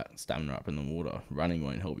build that stamina up in the water. Running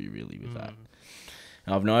won't help you really with that.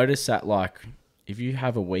 And I've noticed that, like, if you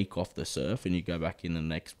have a week off the surf and you go back in the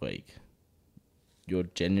next week, you're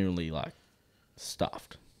generally, like,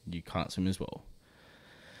 stuffed. You can't swim as well.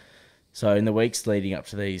 So in the weeks leading up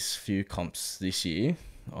to these few comps this year,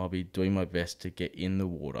 I'll be doing my best to get in the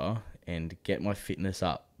water and get my fitness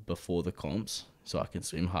up before the comps so I can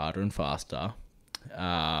swim harder and faster,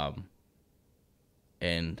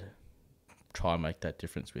 and try and make that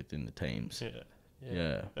difference within the teams.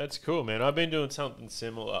 Yeah. That's cool, man. I've been doing something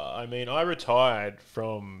similar. I mean, I retired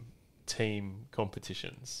from team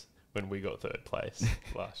competitions when we got third place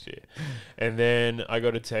last year. And then I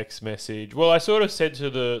got a text message. Well, I sort of said to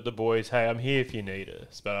the boys, hey, I'm here if you need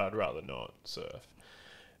us, but I'd rather not surf.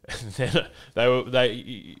 And then they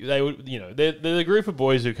were, you know, they're the group of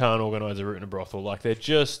boys who can't organise a route in a brothel. Like, they're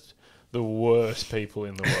just the worst people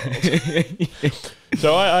in the world.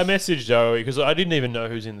 So I messaged Joey because I didn't even know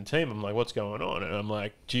who's in the team. I'm like, what's going on? And I'm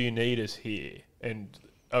like, do you need us here? And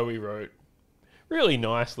Owie wrote really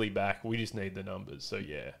nicely back, we just need the numbers. So,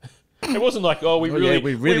 yeah. It wasn't like, oh, we really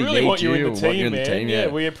want you in the team, man. Yeah,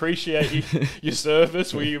 we appreciate your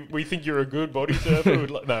service. We think you're a good body surfer.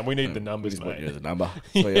 No, we need the numbers, mate. We just want you as a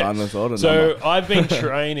number. So I've been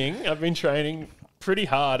training pretty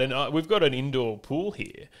hard, and we've got an indoor pool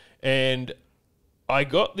here. And I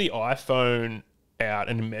got the iPhone out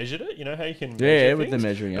and measured it. You know how you can measure with the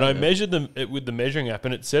measuring app. And I measured it with the measuring app,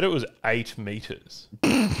 and it said it was 8 meters.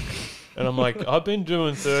 And I'm like, I've been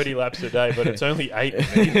doing 30 laps a day, but it's only 8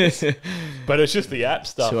 meters. But it's just the app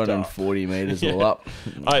stuff. 240 meters all up.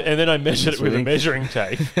 And then I measured it with a measuring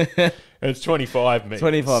tape. And it's 25 meters.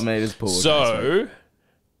 25 meters pool. So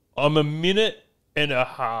I'm a minute and a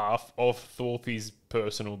half off Thorpey's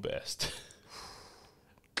personal best.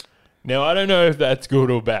 Now, I don't know if that's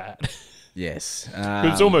good or bad. Yes. But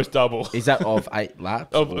it's almost double. Is that of 8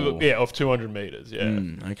 laps? Of 200 meters, yeah.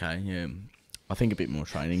 Okay, yeah. I think a bit more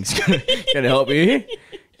training is going to help you.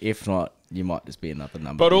 If not, you might just be another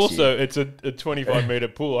number. But also, it's a 25-metre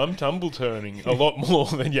pool. I'm tumble turning a lot more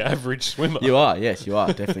than your average swimmer. You are, yes, you are.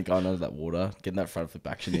 Definitely going under that water, getting that front foot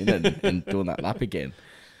action in and doing that lap again.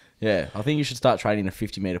 Yeah, I think you should start training a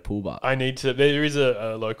 50-metre pool bar. I need to. There is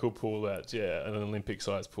a local pool that's, an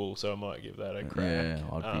Olympic-sized pool, so I might give that a crack.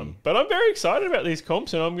 Yeah, but I'm very excited about these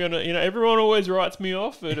comps, and I'm going to, everyone always writes me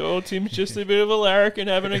off, Tim's just a bit of a larrikin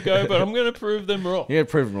having a go, but I'm going to prove them wrong. You're going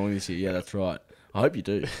to prove them wrong this year. Yeah, that's right. I hope you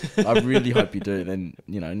do. I really hope you do. Then,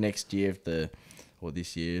 next year,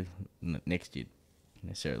 next year,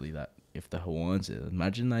 necessarily that, if the Hawaiians,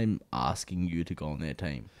 imagine them asking you to go on their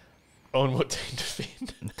team. On what team to fin?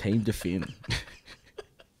 Team to fin.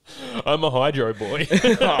 I'm a hydro boy.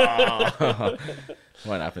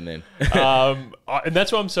 Won't happen then. And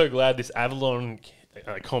that's why I'm so glad this Avalon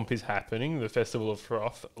comp is happening, the Festival of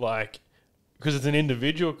Froth, because it's an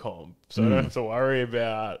individual comp, so I don't have to worry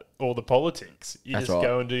about all the politics. You That's just right.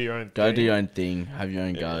 go and do your own thing. Go do your own thing, have your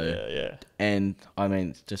own go. Yeah. And, I mean,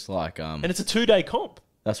 it's just like... and it's a 2-day comp.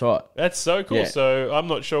 That's right. That's so cool. Yeah. So I'm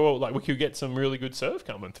not sure, we could get some really good surf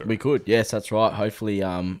coming through. We could, yes, that's right. Hopefully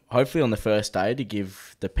on the first day to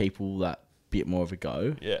give the people that bit more of a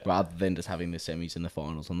go, rather than just having the semis and the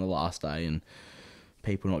finals on the last day and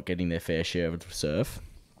people not getting their fair share of the surf.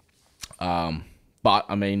 But,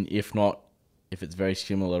 I mean, if it's very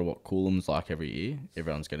similar to what Coolum's like every year,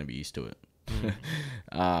 everyone's going to be used to it.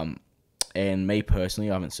 And me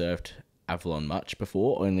personally, I haven't surfed Avalon much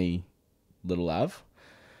before, only Little Av.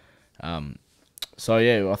 So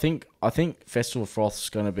yeah, I think Festival of Froth's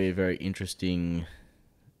going to be a very interesting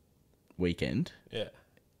weekend. Yeah.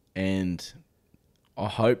 And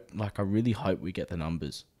I really hope we get the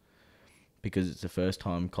numbers, because it's the first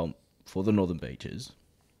time comp for the Northern Beaches.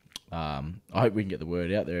 I hope we can get the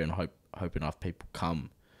word out there and hope enough people come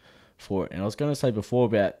for it. And I was going to say before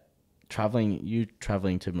about traveling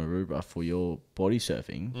to Maroubra for your body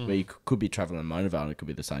surfing, where you could be traveling to Monavale and it could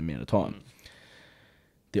be the same amount of time.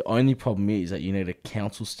 The only problem is that you need a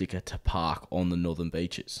council sticker to park on the Northern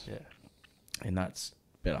Beaches. Yeah. And that's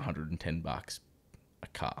about $110 a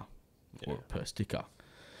car or per sticker.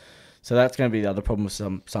 So that's going to be the other problem with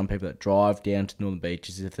some people that drive down to Northern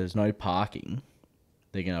Beaches. If there's no parking,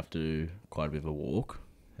 they're going to have to do quite a bit of a walk.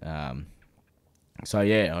 So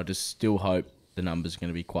yeah, I just still hope the numbers are going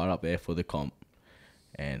to be quite up there for the comp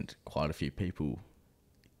and quite a few people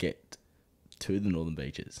get to the Northern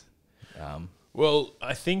Beaches. Well,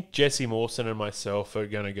 I think Jesse Mawson and myself are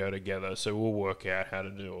going to go together, so we'll work out how to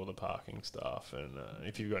do all the parking stuff. And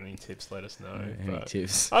if you've got any tips, let us know. Any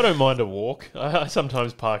tips? I don't mind a walk. I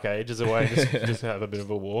sometimes park ages away and just have a bit of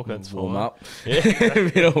a walk. That's warm fine. up. Yeah, a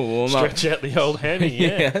bit of a warm up. Stretch out the old hammy.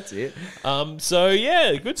 Yeah, that's it. So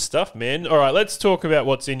yeah, good stuff, man. All right, let's talk about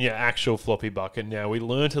what's in your actual floppy bucket now. We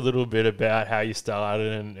learnt a little bit about how you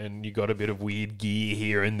started and you got a bit of weird gear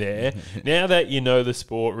here and there. Now that you know the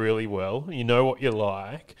sport really well, you know what you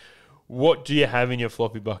like, what do you have in your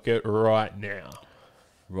floppy bucket right now?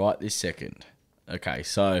 Right this second. Okay,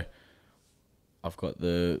 so I've got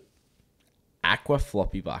the aqua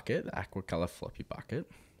floppy bucket, the aqua colour floppy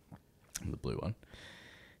bucket, the blue one,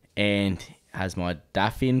 and has my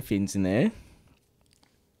daffin fins in there,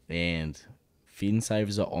 and fin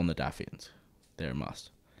savers are on the daffins. They're a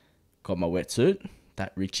must. Got my wetsuit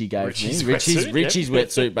that Richie gave Richie's me. wetsuit, Richie's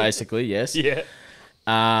wetsuit, basically. Yes. Yeah.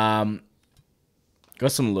 Got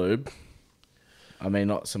some lube. I mean,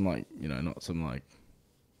 not some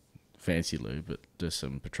fancy lube, but just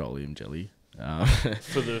some petroleum jelly.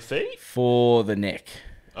 For the feet? For the neck.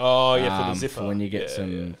 Oh, yeah, for the zipper. For when you get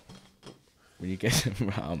some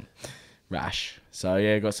rash. So,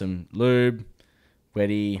 yeah, got some lube,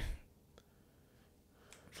 wetty,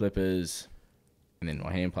 flippers, and then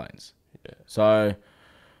my hand planes. Yeah. So,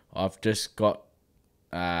 I've just got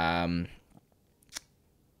my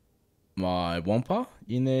whomper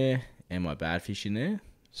in there and my badfish in there.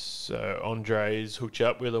 So Andre's hooked you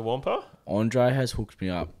up with a whomper? Andre has hooked me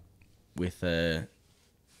up with a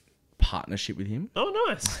partnership with him. Oh,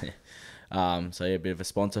 nice. So yeah, a bit of a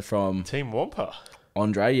sponsor from Team Whomper.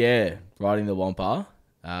 Andre, yeah, riding the whomper.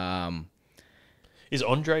 Is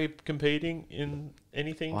Andre competing in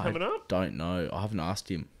anything coming up? Don't know. I haven't asked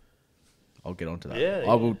him. I'll get onto that. Yeah,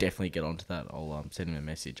 I will definitely get onto that. I'll send him a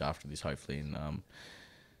message after this, hopefully, and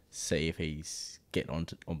see if he's getting on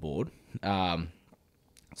board.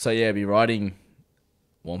 So yeah, I'll be riding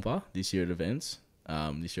whomper this year at events,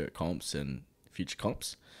 this year at comps and future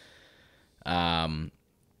comps. Yeah,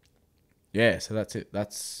 so that's it.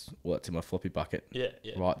 That's what's in my floppy bucket. Yeah.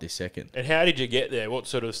 Right this second. And how did you get there? What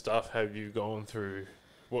sort of stuff have you gone through?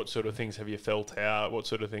 What sort of things have you felt out? What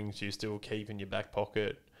sort of things do you still keep in your back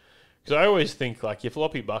pocket? Because I always think like your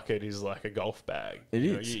floppy bucket is like a golf bag. It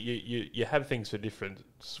you is. Know, you have things for different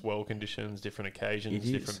swell conditions, different occasions,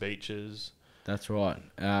 It different is. beaches. That's right.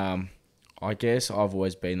 I guess I've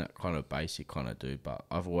always been that kind of basic kind of dude, but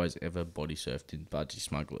I've always ever body surfed in budgie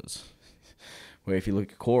smugglers. Where if you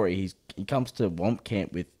look at Corey, he comes to Whomp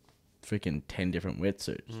Camp with freaking 10 different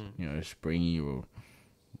wetsuits. You know, springy or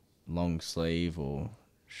long sleeve or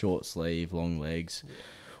short sleeve, long legs,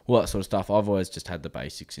 all that sort of stuff. I've always just had the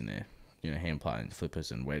basics in there. You know, hand planes, flippers,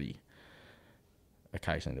 and wetty.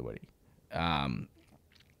 Occasionally the wetty.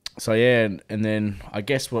 So yeah, and then I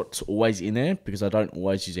guess what's always in there, because I don't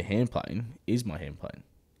always use a hand plane, is my hand plane.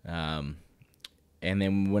 And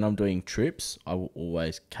then when I'm doing trips, I will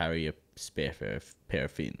always carry a spare pair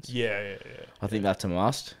of fins. Yeah. I think that's a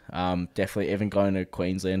must. Definitely, even going to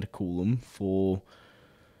Queensland to Coolum for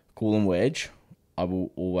Coolum Wedge, I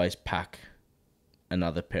will always pack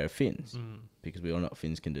another pair of fins. Because we all know what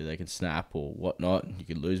fins can do. They can snap or whatnot. You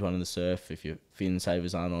can lose one in the surf if your fin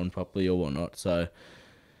savers aren't on properly or whatnot. So,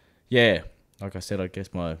 yeah, like I said, I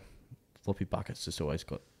guess my floppy bucket's just always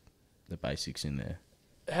got the basics in there.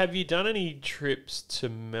 Have you done any trips to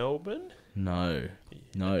Melbourne? No.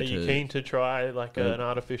 Are you keen to try like an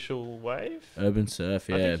artificial wave? Urban surf,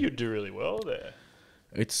 yeah. I think you'd do really well there.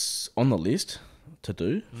 It's on the list to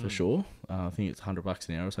do, for sure. I think it's $100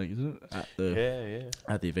 an hour or something, isn't it?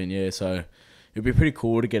 At the event, yeah. So it'd be pretty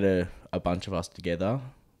cool to get a bunch of us together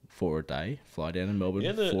for a day, fly down to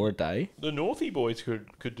Melbourne for a day. The Northie boys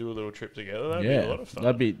could do a little trip together. That'd be a lot of fun.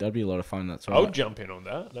 That'd be a lot of fun. That's right. I would jump in on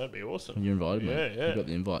that. That'd be awesome. You invited me. Yeah. You got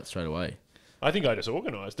the invite straight away. I think I just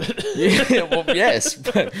organised it. Yeah, well, yes,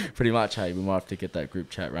 but pretty much. Hey, we might have to get that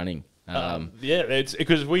group chat running. It's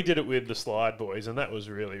because we did it with the Slide Boys, and that was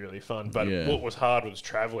really, really fun. But what was hard was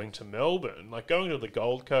travelling to Melbourne. Like going to the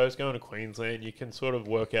Gold Coast, going to Queensland, you can sort of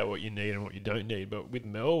work out what you need and what you don't need. But with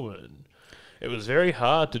Melbourne, it was very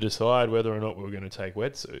hard to decide whether or not we were going to take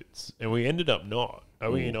wetsuits, and we ended up not.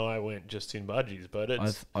 Owie and I went just in budgies, but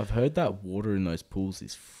I've heard that water in those pools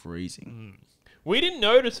is freezing. We didn't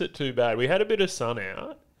notice it too bad. We had a bit of sun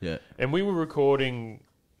out, and we were recording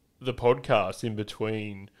the podcast in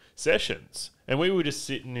between sessions, and we were just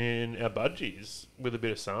sitting in our budgies with a bit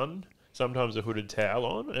of sun, sometimes a hooded towel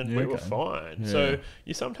on, and we were fine. Yeah. So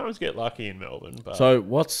you sometimes get lucky in Melbourne. But So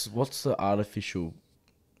what's the artificial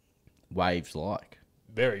waves like?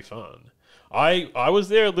 very fun. I was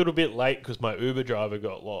there a little bit late because my Uber driver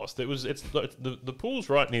got lost. The pool's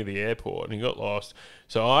right near the airport, and he got lost.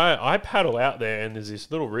 So I paddle out there, and there's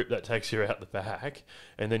this little rip that takes you out the back,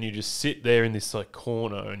 and then you just sit there in this like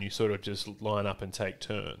corner, and you sort of just line up and take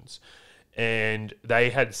turns. And they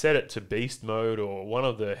had set it to beast mode or one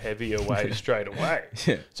of the heavier waves straight away.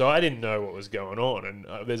 So I didn't know what was going on.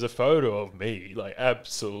 And there's a photo of me like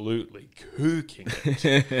absolutely cooking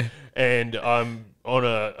it. And I'm on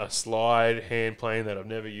a slide hand plane that I've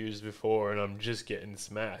never used before, and I'm just getting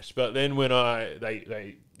smashed. But then when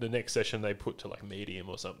the next session they put to like medium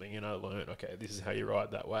or something, and I learned, okay, this is how you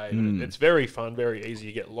ride that way. And it's very fun, very easy.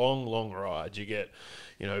 You get long rides. You get,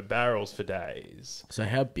 barrels for days. So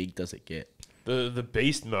how big does it get? The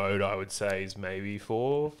beast mode, I would say, is maybe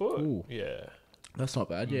 4 foot. Ooh. Yeah. That's not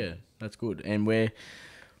bad. Yeah, that's good. And where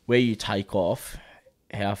you take off,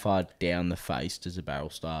 how far down the face does the barrel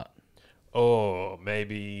start? Oh,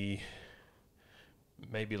 maybe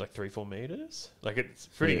like 3-4 meters. Like it's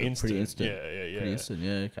pretty instant. Pretty instant. Yeah. Pretty instant.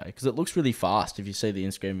 Yeah, okay. Because it looks really fast. If you see the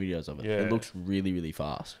Instagram videos of it, Yeah. it looks really, really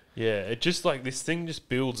fast. Yeah, it just like this thing just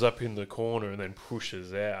builds up in the corner and then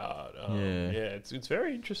pushes out. Yeah. It's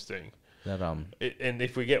very interesting. That And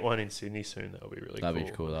if we get one in Sydney soon, that'll be really that'd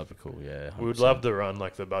be cool. That'd be cool. Yeah, 100%. We would love to run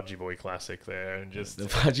like the Budgie Boy Classic there and just the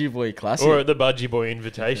Budgie Boy Classic or the Budgie Boy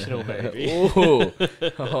Invitational maybe. Oh,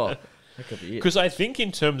 that could be it. Because I think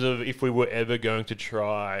in terms of if we were ever going to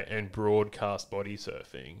try and broadcast body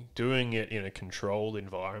surfing, doing it in a controlled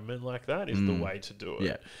environment like that is the way to do it.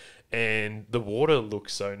 Yeah. And the water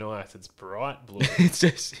looks so nice. It's bright blue. It's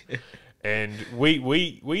just And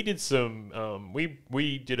we did some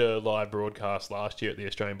we did a live broadcast last year at the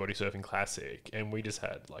Australian Body Surfing Classic, and we just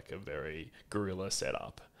had like a very guerrilla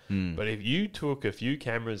setup. But if you took a few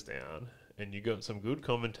cameras down and you got some good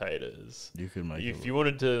commentators, you could make if you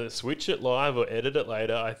wanted to switch it live or edit it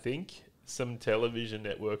later, I think some television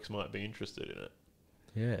networks might be interested in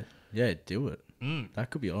it. Yeah, do it.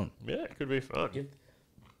 That could be on. Yeah, it could be fun.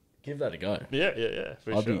 Give that a go. Yeah,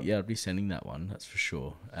 for sure. I'd be sending that one. That's for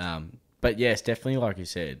sure. But yes, definitely, like you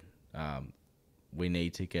said, we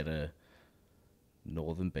need to get a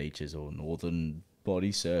Northern Beaches or Northern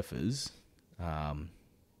Body Surfers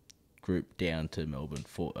group down to Melbourne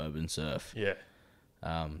for urban surf. Yeah.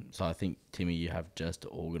 So I think, Timmy, you have just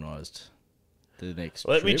organised the next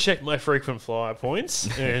Let me trip. check my frequent flyer points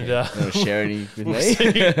and share any with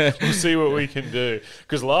we'll see what we can do.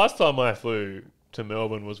 Because last time I flew to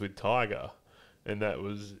Melbourne was with Tiger, and that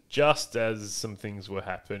was just as some things were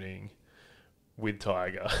happening with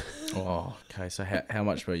Tiger. Oh, okay. So how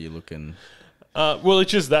much were you looking? Well,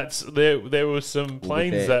 it's just there were some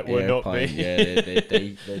planes that were not being. Yeah,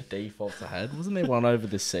 their defaults I had. Wasn't there one over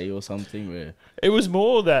the sea or something where? It was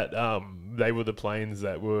more that they were the planes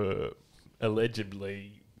that were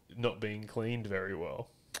allegedly not being cleaned very well,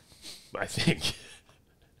 I think.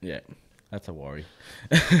 Yeah, that's a worry.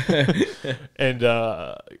 And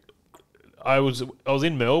I was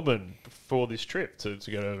in Melbourne for this trip to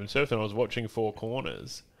go over and surf, and I was watching Four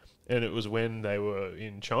Corners, and it was when they were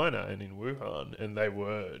in China and in Wuhan, and they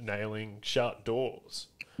were nailing shut doors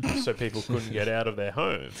so people couldn't get out of their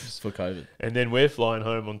homes For COVID. And then we're flying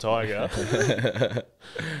home on Tiger,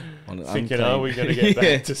 thinking, are we going to get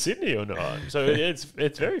back to Sydney or not? So it's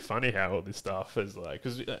very funny how all this stuff is like,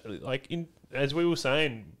 because as we were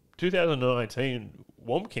saying, 2019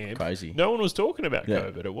 Whomp Camp, crazy. No one was talking about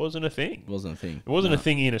COVID. It wasn't a thing. It wasn't a thing. It wasn't a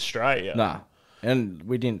thing in Australia. Nah. And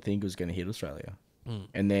we didn't think it was going to hit Australia.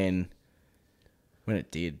 And then when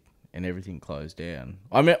it did and everything closed down,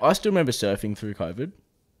 I still remember surfing through COVID.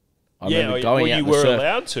 I remember going out you to were surf.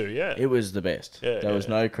 allowed to, yeah. It was the best. There was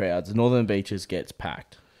no crowds. Northern Beaches gets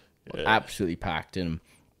packed. Absolutely packed. And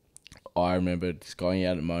I remember just going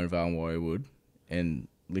out at Mona Vale and Warriewood, and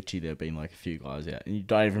literally there had been like a few guys out, and you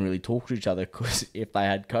don't even really talk to each other because if they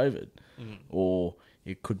had COVID or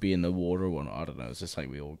it could be in the water or whatnot. I don't know. It's just something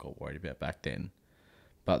we all got worried about back then.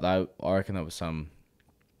 But I reckon there was some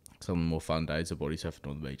more fun days of body surf at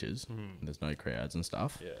Northern Beaches. There's no crowds and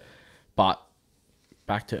stuff. Yeah. But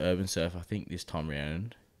back to urban surf, I think this time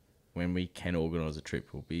around, when we can organise a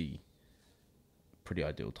trip, will be a pretty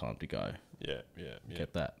ideal time to go. Yeah.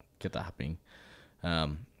 Get that happening.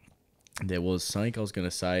 There was something I was going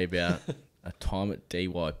to say about a time at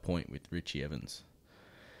DY Point with Richie Evans.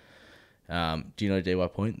 Do you know DY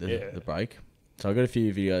Point, the break? So I got a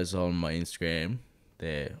few videos on my Instagram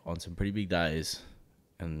there on some pretty big days,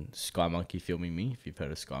 and Sky Monkey filming me. If you've heard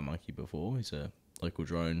of Sky Monkey before, he's a local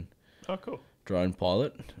drone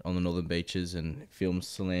pilot on the Northern Beaches and films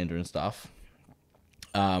Solander and stuff.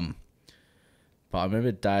 But I remember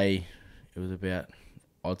a day, it was about,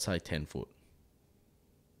 I'd say 10 foot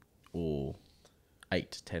or 8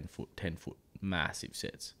 to 10 foot, massive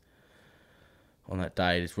sets. On that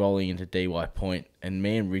day, just rolling into DY Point, and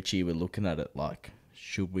me and Richie were looking at it like,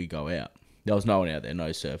 should we go out? There was no one out there, no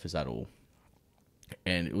surfers at all.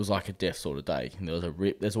 And it was like a death sort of day. And there was a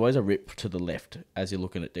rip. There's always a rip to the left as you're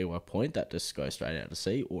looking at DY Point that just goes straight out to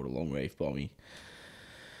sea or the long reef by me.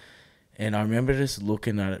 And I remember just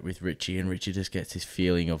looking at it with Richie, and Richie just gets this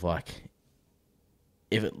feeling of like,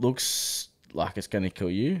 if it looks like it's going to kill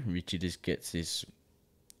you, Richie just gets this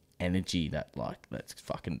energy that like, let's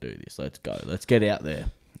fucking do this. Let's go. Let's get out there.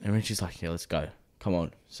 And Richie's like, yeah, let's go. Come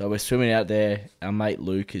on. So we're swimming out there. Our mate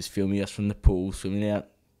Luke is filming us from the pool, swimming out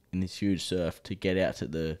in this huge surf to get out to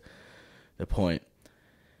the point.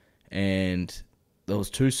 And there was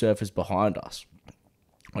 2 surfers behind us.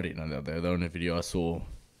 I didn't know they were there. They were in a video I saw.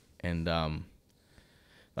 And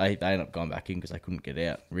they ended up going back in because they couldn't get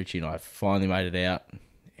out. Richie and I finally made it out.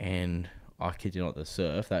 And I kid you not, the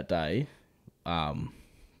surf that day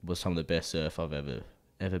was some of the best surf I've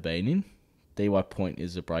ever been in. DY Point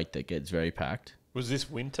is a break that gets very packed. Was this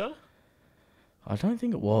winter? I don't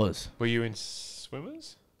think it was. Were you in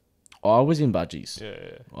swimmers? I was in budgies.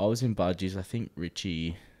 Yeah. I was in budgies. I think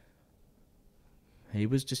Richie, he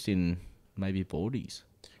was just in maybe boardies.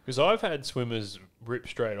 Because I've had swimmers rip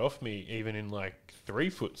straight off me, even in like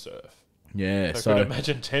 3-foot surf. Yeah, So I could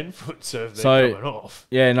imagine 10-foot surf there coming off.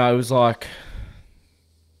 Yeah, no, it was like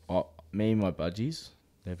me and my budgies,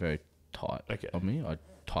 they're very tight on me. I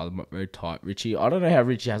tie them up very tight. Richie, I don't know how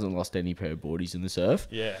Richie hasn't lost any pair of boardies in the surf.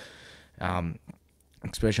 Yeah.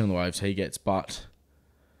 Especially on the waves he gets, but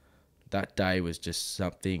that day was just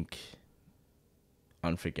something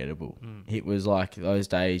unforgettable. It was like those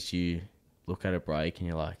days you look at a break and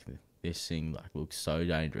you're like, this thing like looks so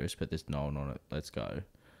dangerous, but there's no one on it. Let's go.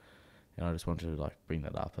 And I just wanted to like bring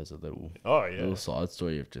that up as a little side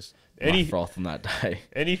story of just my froth on that day.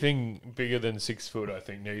 Anything bigger than 6 foot, I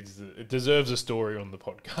think, it deserves a story on the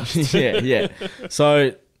podcast. yeah.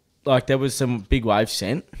 So like there was some big waves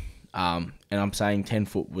sent, and I'm saying 10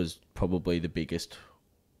 foot was probably the biggest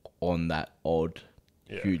on that odd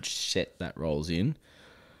huge set that rolls in.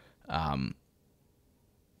 But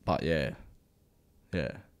yeah.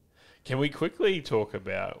 Can we quickly talk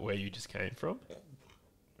about where you just came from?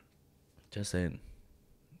 Just then.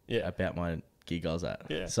 Yeah. About my gig I was at.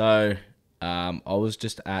 Yeah. So, I was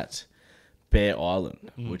just at Bear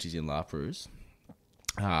Island, which is in La Perouse.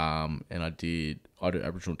 And I do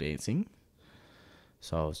Aboriginal dancing.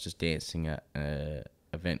 So I was just dancing at an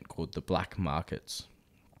event called the Black Markets.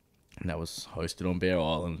 And that was hosted on Bear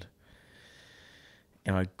Island.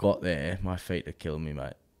 And I got there, my feet are killing me,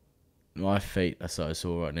 mate. My feet are so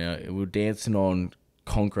sore right now. We were dancing on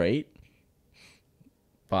concrete,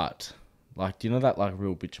 but like, do you know that like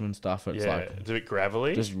real bitumen stuff? It's like it's a bit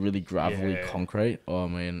gravelly. Just really gravelly concrete. Oh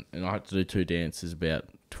man, and I had to do 2 dances about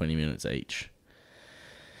 20 minutes each.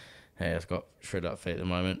 Yeah, I've got shredded up feet at the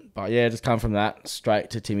moment. But yeah, just come from that straight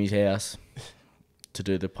to Timmy's house to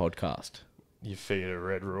do the podcast. Your feet are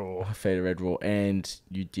red raw. My feet are red raw, and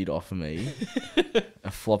you did offer me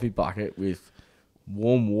a floppy bucket with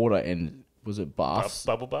warm water and was it bath?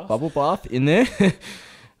 Bubble bath? Bubble bath in there.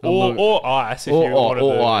 or ice if you wanted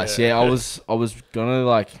or ice, yeah. I was gonna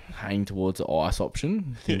like hang towards the ice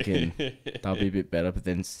option, thinking that'll be a bit better, but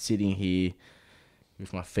then sitting here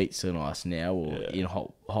with my feet so nice now or in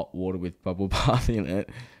hot water with bubble bath in it,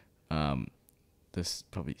 just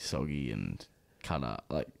probably soggy and cut up,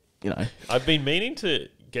 like, you know. I've been meaning to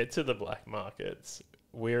get to the black markets.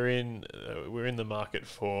 We're in the market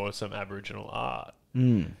for some Aboriginal art,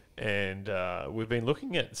 and we've been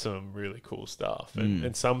looking at some really cool stuff,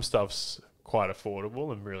 and some stuff's quite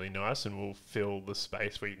affordable and really nice, and will fill the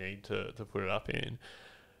space we need to put it up in.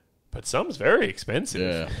 But some's very expensive.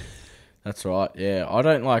 Yeah, that's right. Yeah, I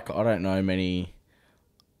don't know many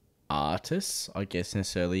artists, I guess,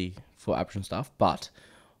 necessarily for Aboriginal stuff, but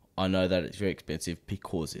I know that it's very expensive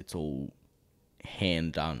because it's all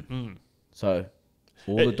hand done. So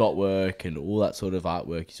all the dot work and all that sort of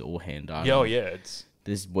artwork is all hand done. Yeah,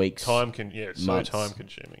 there's weeks, it's so time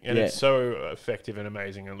consuming, and it's so effective and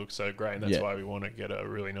amazing and looks so great. And that's why we want to get a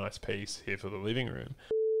really nice piece here for the living room.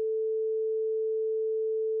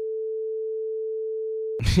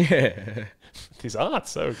 Yeah, this art's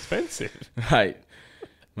so expensive, mate.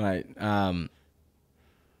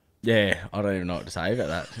 Yeah, I don't even know what to say about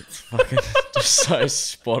that. It's fucking just so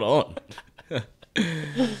spot on.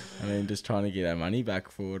 I mean, just trying to get our money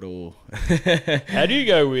back for it all. How do you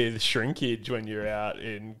go with shrinkage when you're out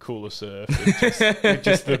in cooler surf with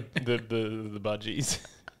just the budgies?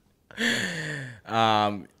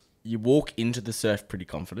 You walk into the surf pretty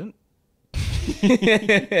confident.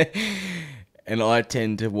 And I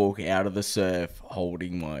tend to walk out of the surf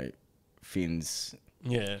holding my fins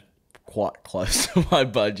quite close to my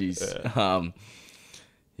budgies.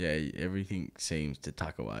 Everything seems to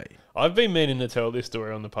tuck away. I've been meaning to tell this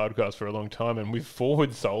story on the podcast for a long time, and we've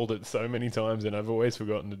forward sold it so many times, and I've always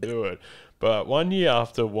forgotten to do it. But one year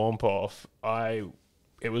after Whomp Off,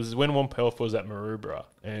 it was when Whomp Off was at Maroubra,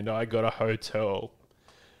 and I got a hotel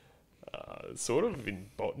sort of in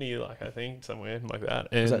Botany, like I think somewhere like that.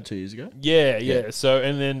 And Was that 2 years ago? Yeah. So,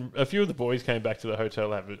 and then a few of the boys came back to the hotel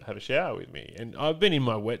to have a shower with me, and I've been in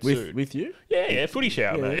my wetsuit. With you? Yeah, footy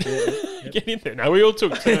shower, mate. Get in there. No, we all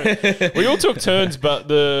took turns. But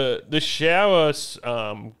the shower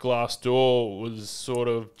glass door was sort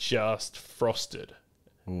of just frosted.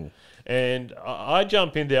 Ooh. And I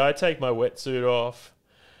jump in there, I take my wetsuit off,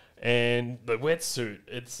 and the wetsuit,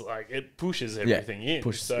 it's like, it pushes everything in.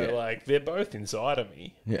 Like, they're both inside of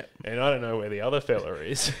me. Yeah. And I don't know where the other fella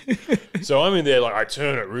is. So I'm in there, like, I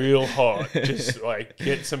turn it real hot, just, like,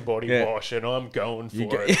 get some body wash, and I'm going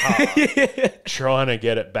for it hard, trying to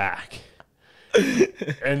get it back.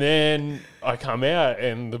 And then I come out,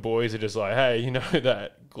 and the boys are just like, hey, you know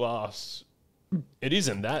that glass, it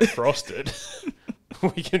isn't that frosted.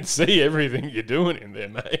 We can see everything you're doing in there,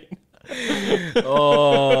 mate.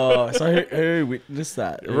 So who witnessed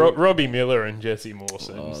that? Robbie Miller and Jesse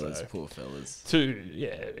Mawson. Oh, those poor fellas.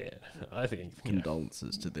 Yeah. I think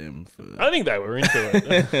Condolences to them. I think they were into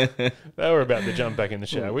it. They were about to jump back in the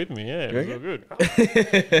shower with me. Yeah, it was all good.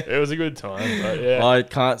 It was a good time. But yeah. I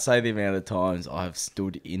can't say the amount of times I've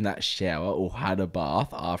stood in that shower or had a bath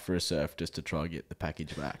after a surf just to try and get the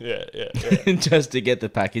package back. Yeah. Just to get the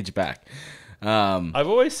package back. I've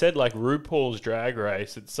always said, like, RuPaul's Drag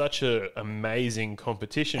Race, it's such an amazing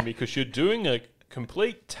competition because you're doing a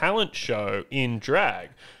complete talent show in drag.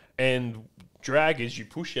 And drag is you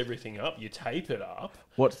push everything up, you tape it up.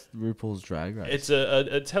 What's RuPaul's Drag Race? It's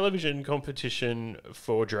a television competition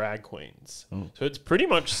for drag queens. Oh. So it's pretty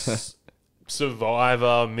much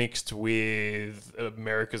Survivor mixed with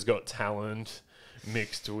America's Got Talent,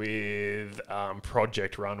 mixed with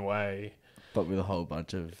Project Runway. But with a whole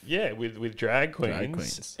bunch of... Yeah, with drag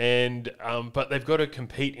queens. And but they've got to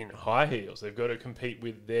compete in high heels. They've got to compete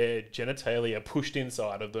with their genitalia pushed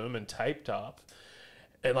inside of them and taped up.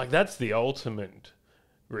 And, like, that's the ultimate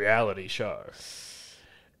reality show.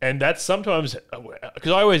 And that's sometimes...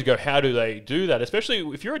 Because I always go, how do they do that? Especially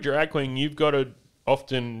if you're a drag queen, you've got to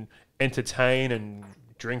often entertain and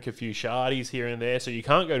drink a few shardies here and there. So you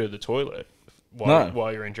can't go to the toilet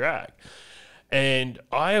while you're in drag. And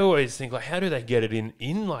I always think, like, how do they get it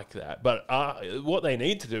in like that? But what they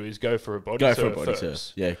need to do is go for a body surf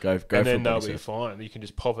first. Yeah, go and for a body surf. And then they'll be fine. You can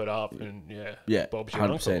just pop it up and, Bob's your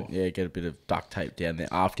 100%, uncle. Yeah, get a bit of duct tape down there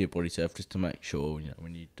after your body surf just to make sure,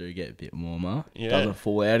 when you do get a bit warmer, it doesn't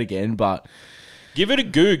fall out again. But give it a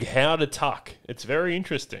goog, how to tuck. It's very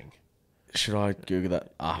interesting. Should I Google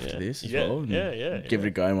that after this as well? Yeah. Give it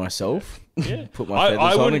a go myself? Yeah. Put my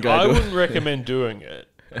feathers on and go. I wouldn't recommend doing it.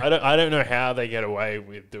 I don't know how they get away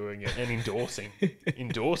with doing it and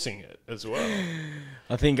endorsing it as well.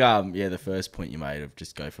 I think the first point you made of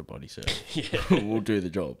just go for body surf. We'll do the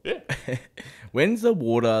job. Yeah. When's the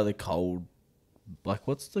water the cold? Like,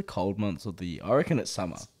 what's the cold months of the year? I reckon it's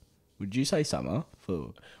summer. Would you say summer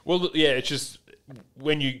for? Well, yeah, it's just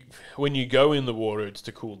when you go in the water, it's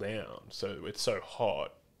to cool down. So it's so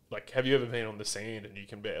hot. Like, have you ever been on the sand and you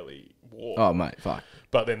can barely walk? Oh, mate, fuck.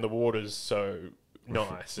 But then the water's so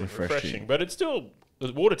nice and refreshing. But it's still,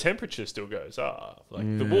 the water temperature still goes up.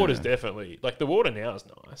 Like, the water's definitely, like, the water now is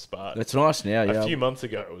nice, but it's nice now. A few months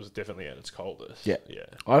ago, it was definitely at its coldest. Yeah.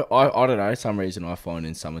 I don't know. Some reason I find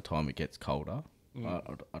in summertime it gets colder. I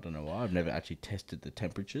don't know why. I've never actually tested the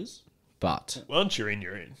temperatures, but once you're in,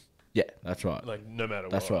 you're in. Yeah, that's right. Like, no matter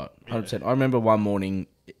what. That's right. 100%. I remember one morning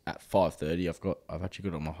at 5:30. I've actually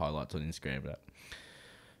got all my highlights on Instagram. But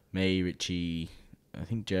me, Richie, I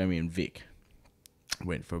think Jeremy and Vic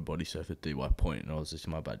went for a body surf at DY Point, and I was just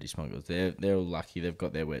in my budgie smugglers. They're all lucky. They've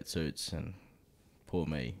got their wetsuits, and poor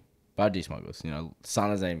me, budgie smugglers. Sun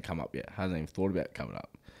hasn't even come up yet. Hasn't even thought about coming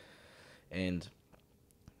up. And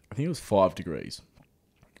I think it was 5 degrees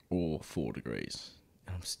or 4 degrees.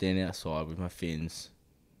 And I'm standing outside with my fins,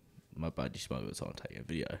 my budgie smugglers on, taking a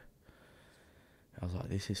video. I was like,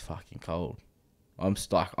 this is fucking cold. I'm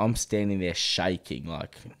stuck. I'm standing there shaking,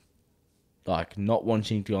 like not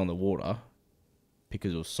wanting to go on the water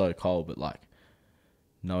because it was so cold, but like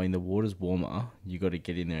knowing the water's warmer, you got to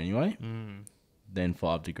get in there anyway. Then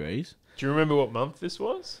 5 degrees. Do you remember what month this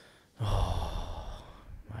was? Oh,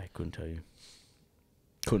 I couldn't tell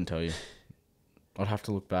you. I'd have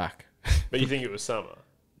to look back. But you think it was summer?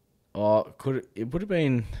 Oh, it would have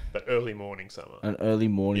been... But early morning summer. An early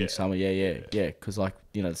morning summer, yeah. Because,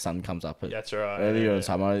 the sun comes up at... That's right. Earlier in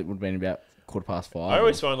summer, it would have been about 5:15. I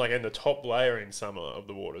always find, in the top layer in summer of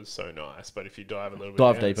the water is so nice, but if you dive a little bit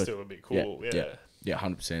down, deeper, it's still a bit cool. Yeah,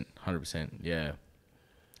 100%. Yeah.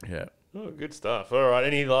 Oh, good stuff. All right,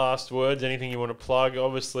 any last words? Anything you want to plug?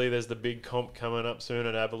 Obviously, there's the big comp coming up soon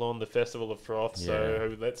at Avalon, the Festival of Froth,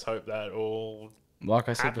 so let's hope that all like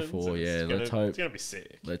I said happens, before, it's yeah, it's gonna be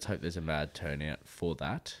sick. let's hope there's a mad turnout for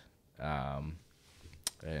that, and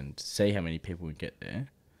see how many people we get there.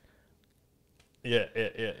 Yeah.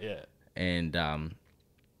 And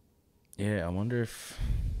yeah, I wonder if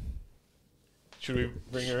Should we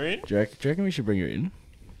bring her in? do you reckon we should bring her in?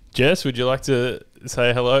 Jess, would you like to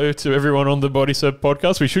say hello to everyone on the Bodysurf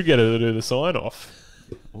podcast? We should get her to do the sign off.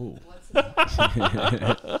 Ooh.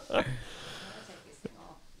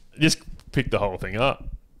 Just pick the whole thing up.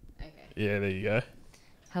 Okay. Yeah, there you go.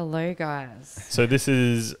 Hello, guys. So this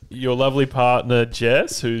is your lovely partner,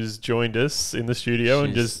 Jess, who's joined us in the studio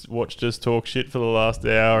and She's- just watched us talk shit for the last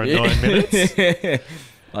hour and 9 minutes.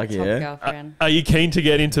 Like, Top yeah. girlfriend. Are you keen to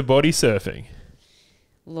get into body surfing?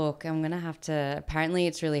 Look, I'm going to have to... Apparently,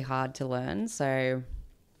 it's really hard to learn, so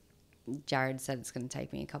Jarrod said it's going to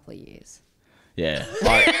take me a couple of years. Yeah.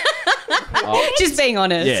 Just being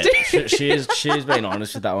honest. Yeah, she's been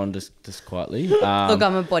honest with that one just quietly. Look,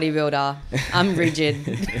 I'm a bodybuilder. I'm rigid.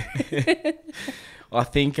 I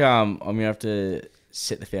think I'm gonna have to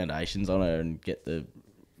set the foundations on her and get the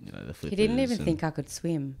flippers. He didn't even and- think I could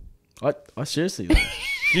swim. I seriously. Like,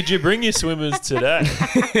 Did you bring your swimmers today?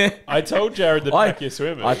 I told Jarrod to pack your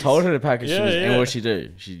swimmers. I told her to pack her swimmers, and yeah. what she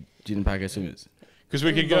do? She didn't pack her swimmers. Because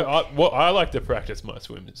we could go. I like to practice my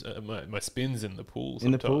swims, my spins in the pool.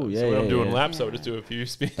 In the pool, sometimes. yeah, So when yeah, I'm doing yeah. laps, I'll just do a few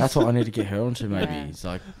spins. That's what I need to get her onto. Maybe Yeah. it's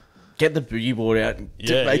like get the boogie board out and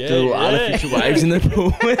Yeah, make yeah, the little yeah. artificial waves in the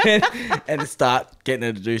pool and start getting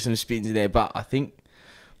her to do some spins in there. But I think,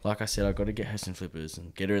 like I said, I've got to get her some flippers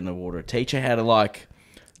and get her in the water. Teach her how to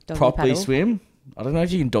Doggy properly paddle. swim. I don't know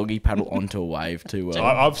if you can doggy paddle onto a wave too well.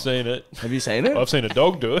 I've seen it. Have you seen it? I've seen a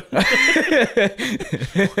dog do it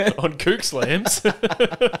on kook slams.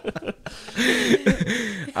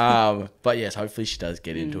 But yes, hopefully she does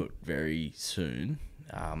get into it very soon.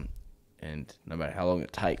 And no matter how long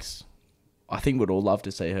it takes, I think we'd all love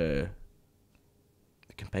to see her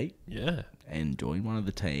compete Yeah. and join one of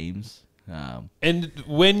the teams. And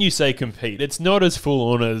when you say compete, it's not as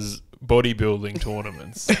full on as bodybuilding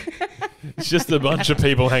tournaments. It's just a bunch of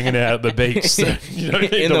people hanging out at the beach. So you don't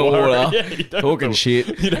need In to the worry. water, Yeah, you don't talking have to,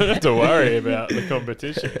 shit. You don't have to worry about the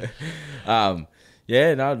competition.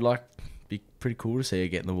 Yeah, no, I'd be pretty cool to see her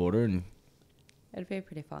get in the water and It'd be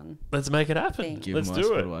pretty fun. Let's make it happen. Thanks. Give Let's my do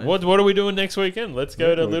it. spot away. What are we doing next weekend? Let's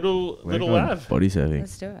go to Little Lav. Body surfing.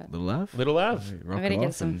 Let's do it. Little Lav? Little Lav. Rock I'm going to it get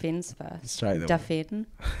off some and fins first. straight there. Duffin.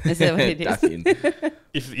 Is that what it is? Duffin.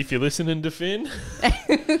 If you're listening to Finn,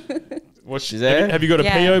 She's there? have you got a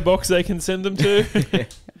Yeah. PO box they can send them to?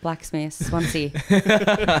 Blacksmith, Swansea.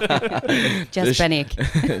 Just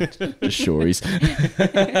Bennick. Just shories.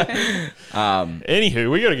 Anywho,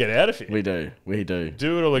 we got to get out of here. We do.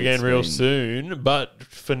 Do it all again It's real been- soon. But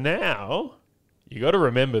for now, you got to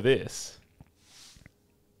remember this.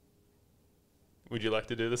 Would you like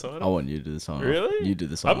to do the sign? I want you to do the sign. Really? You do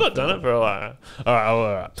the sign. I've not done it for a while. All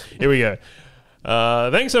right. Here we go.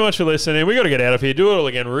 Thanks so much for listening. We got to get out of here. Do it all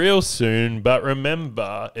again real soon. But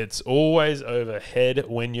remember, it's always overhead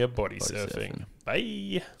when you're body surfing.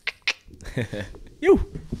 Bye.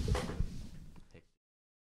 You.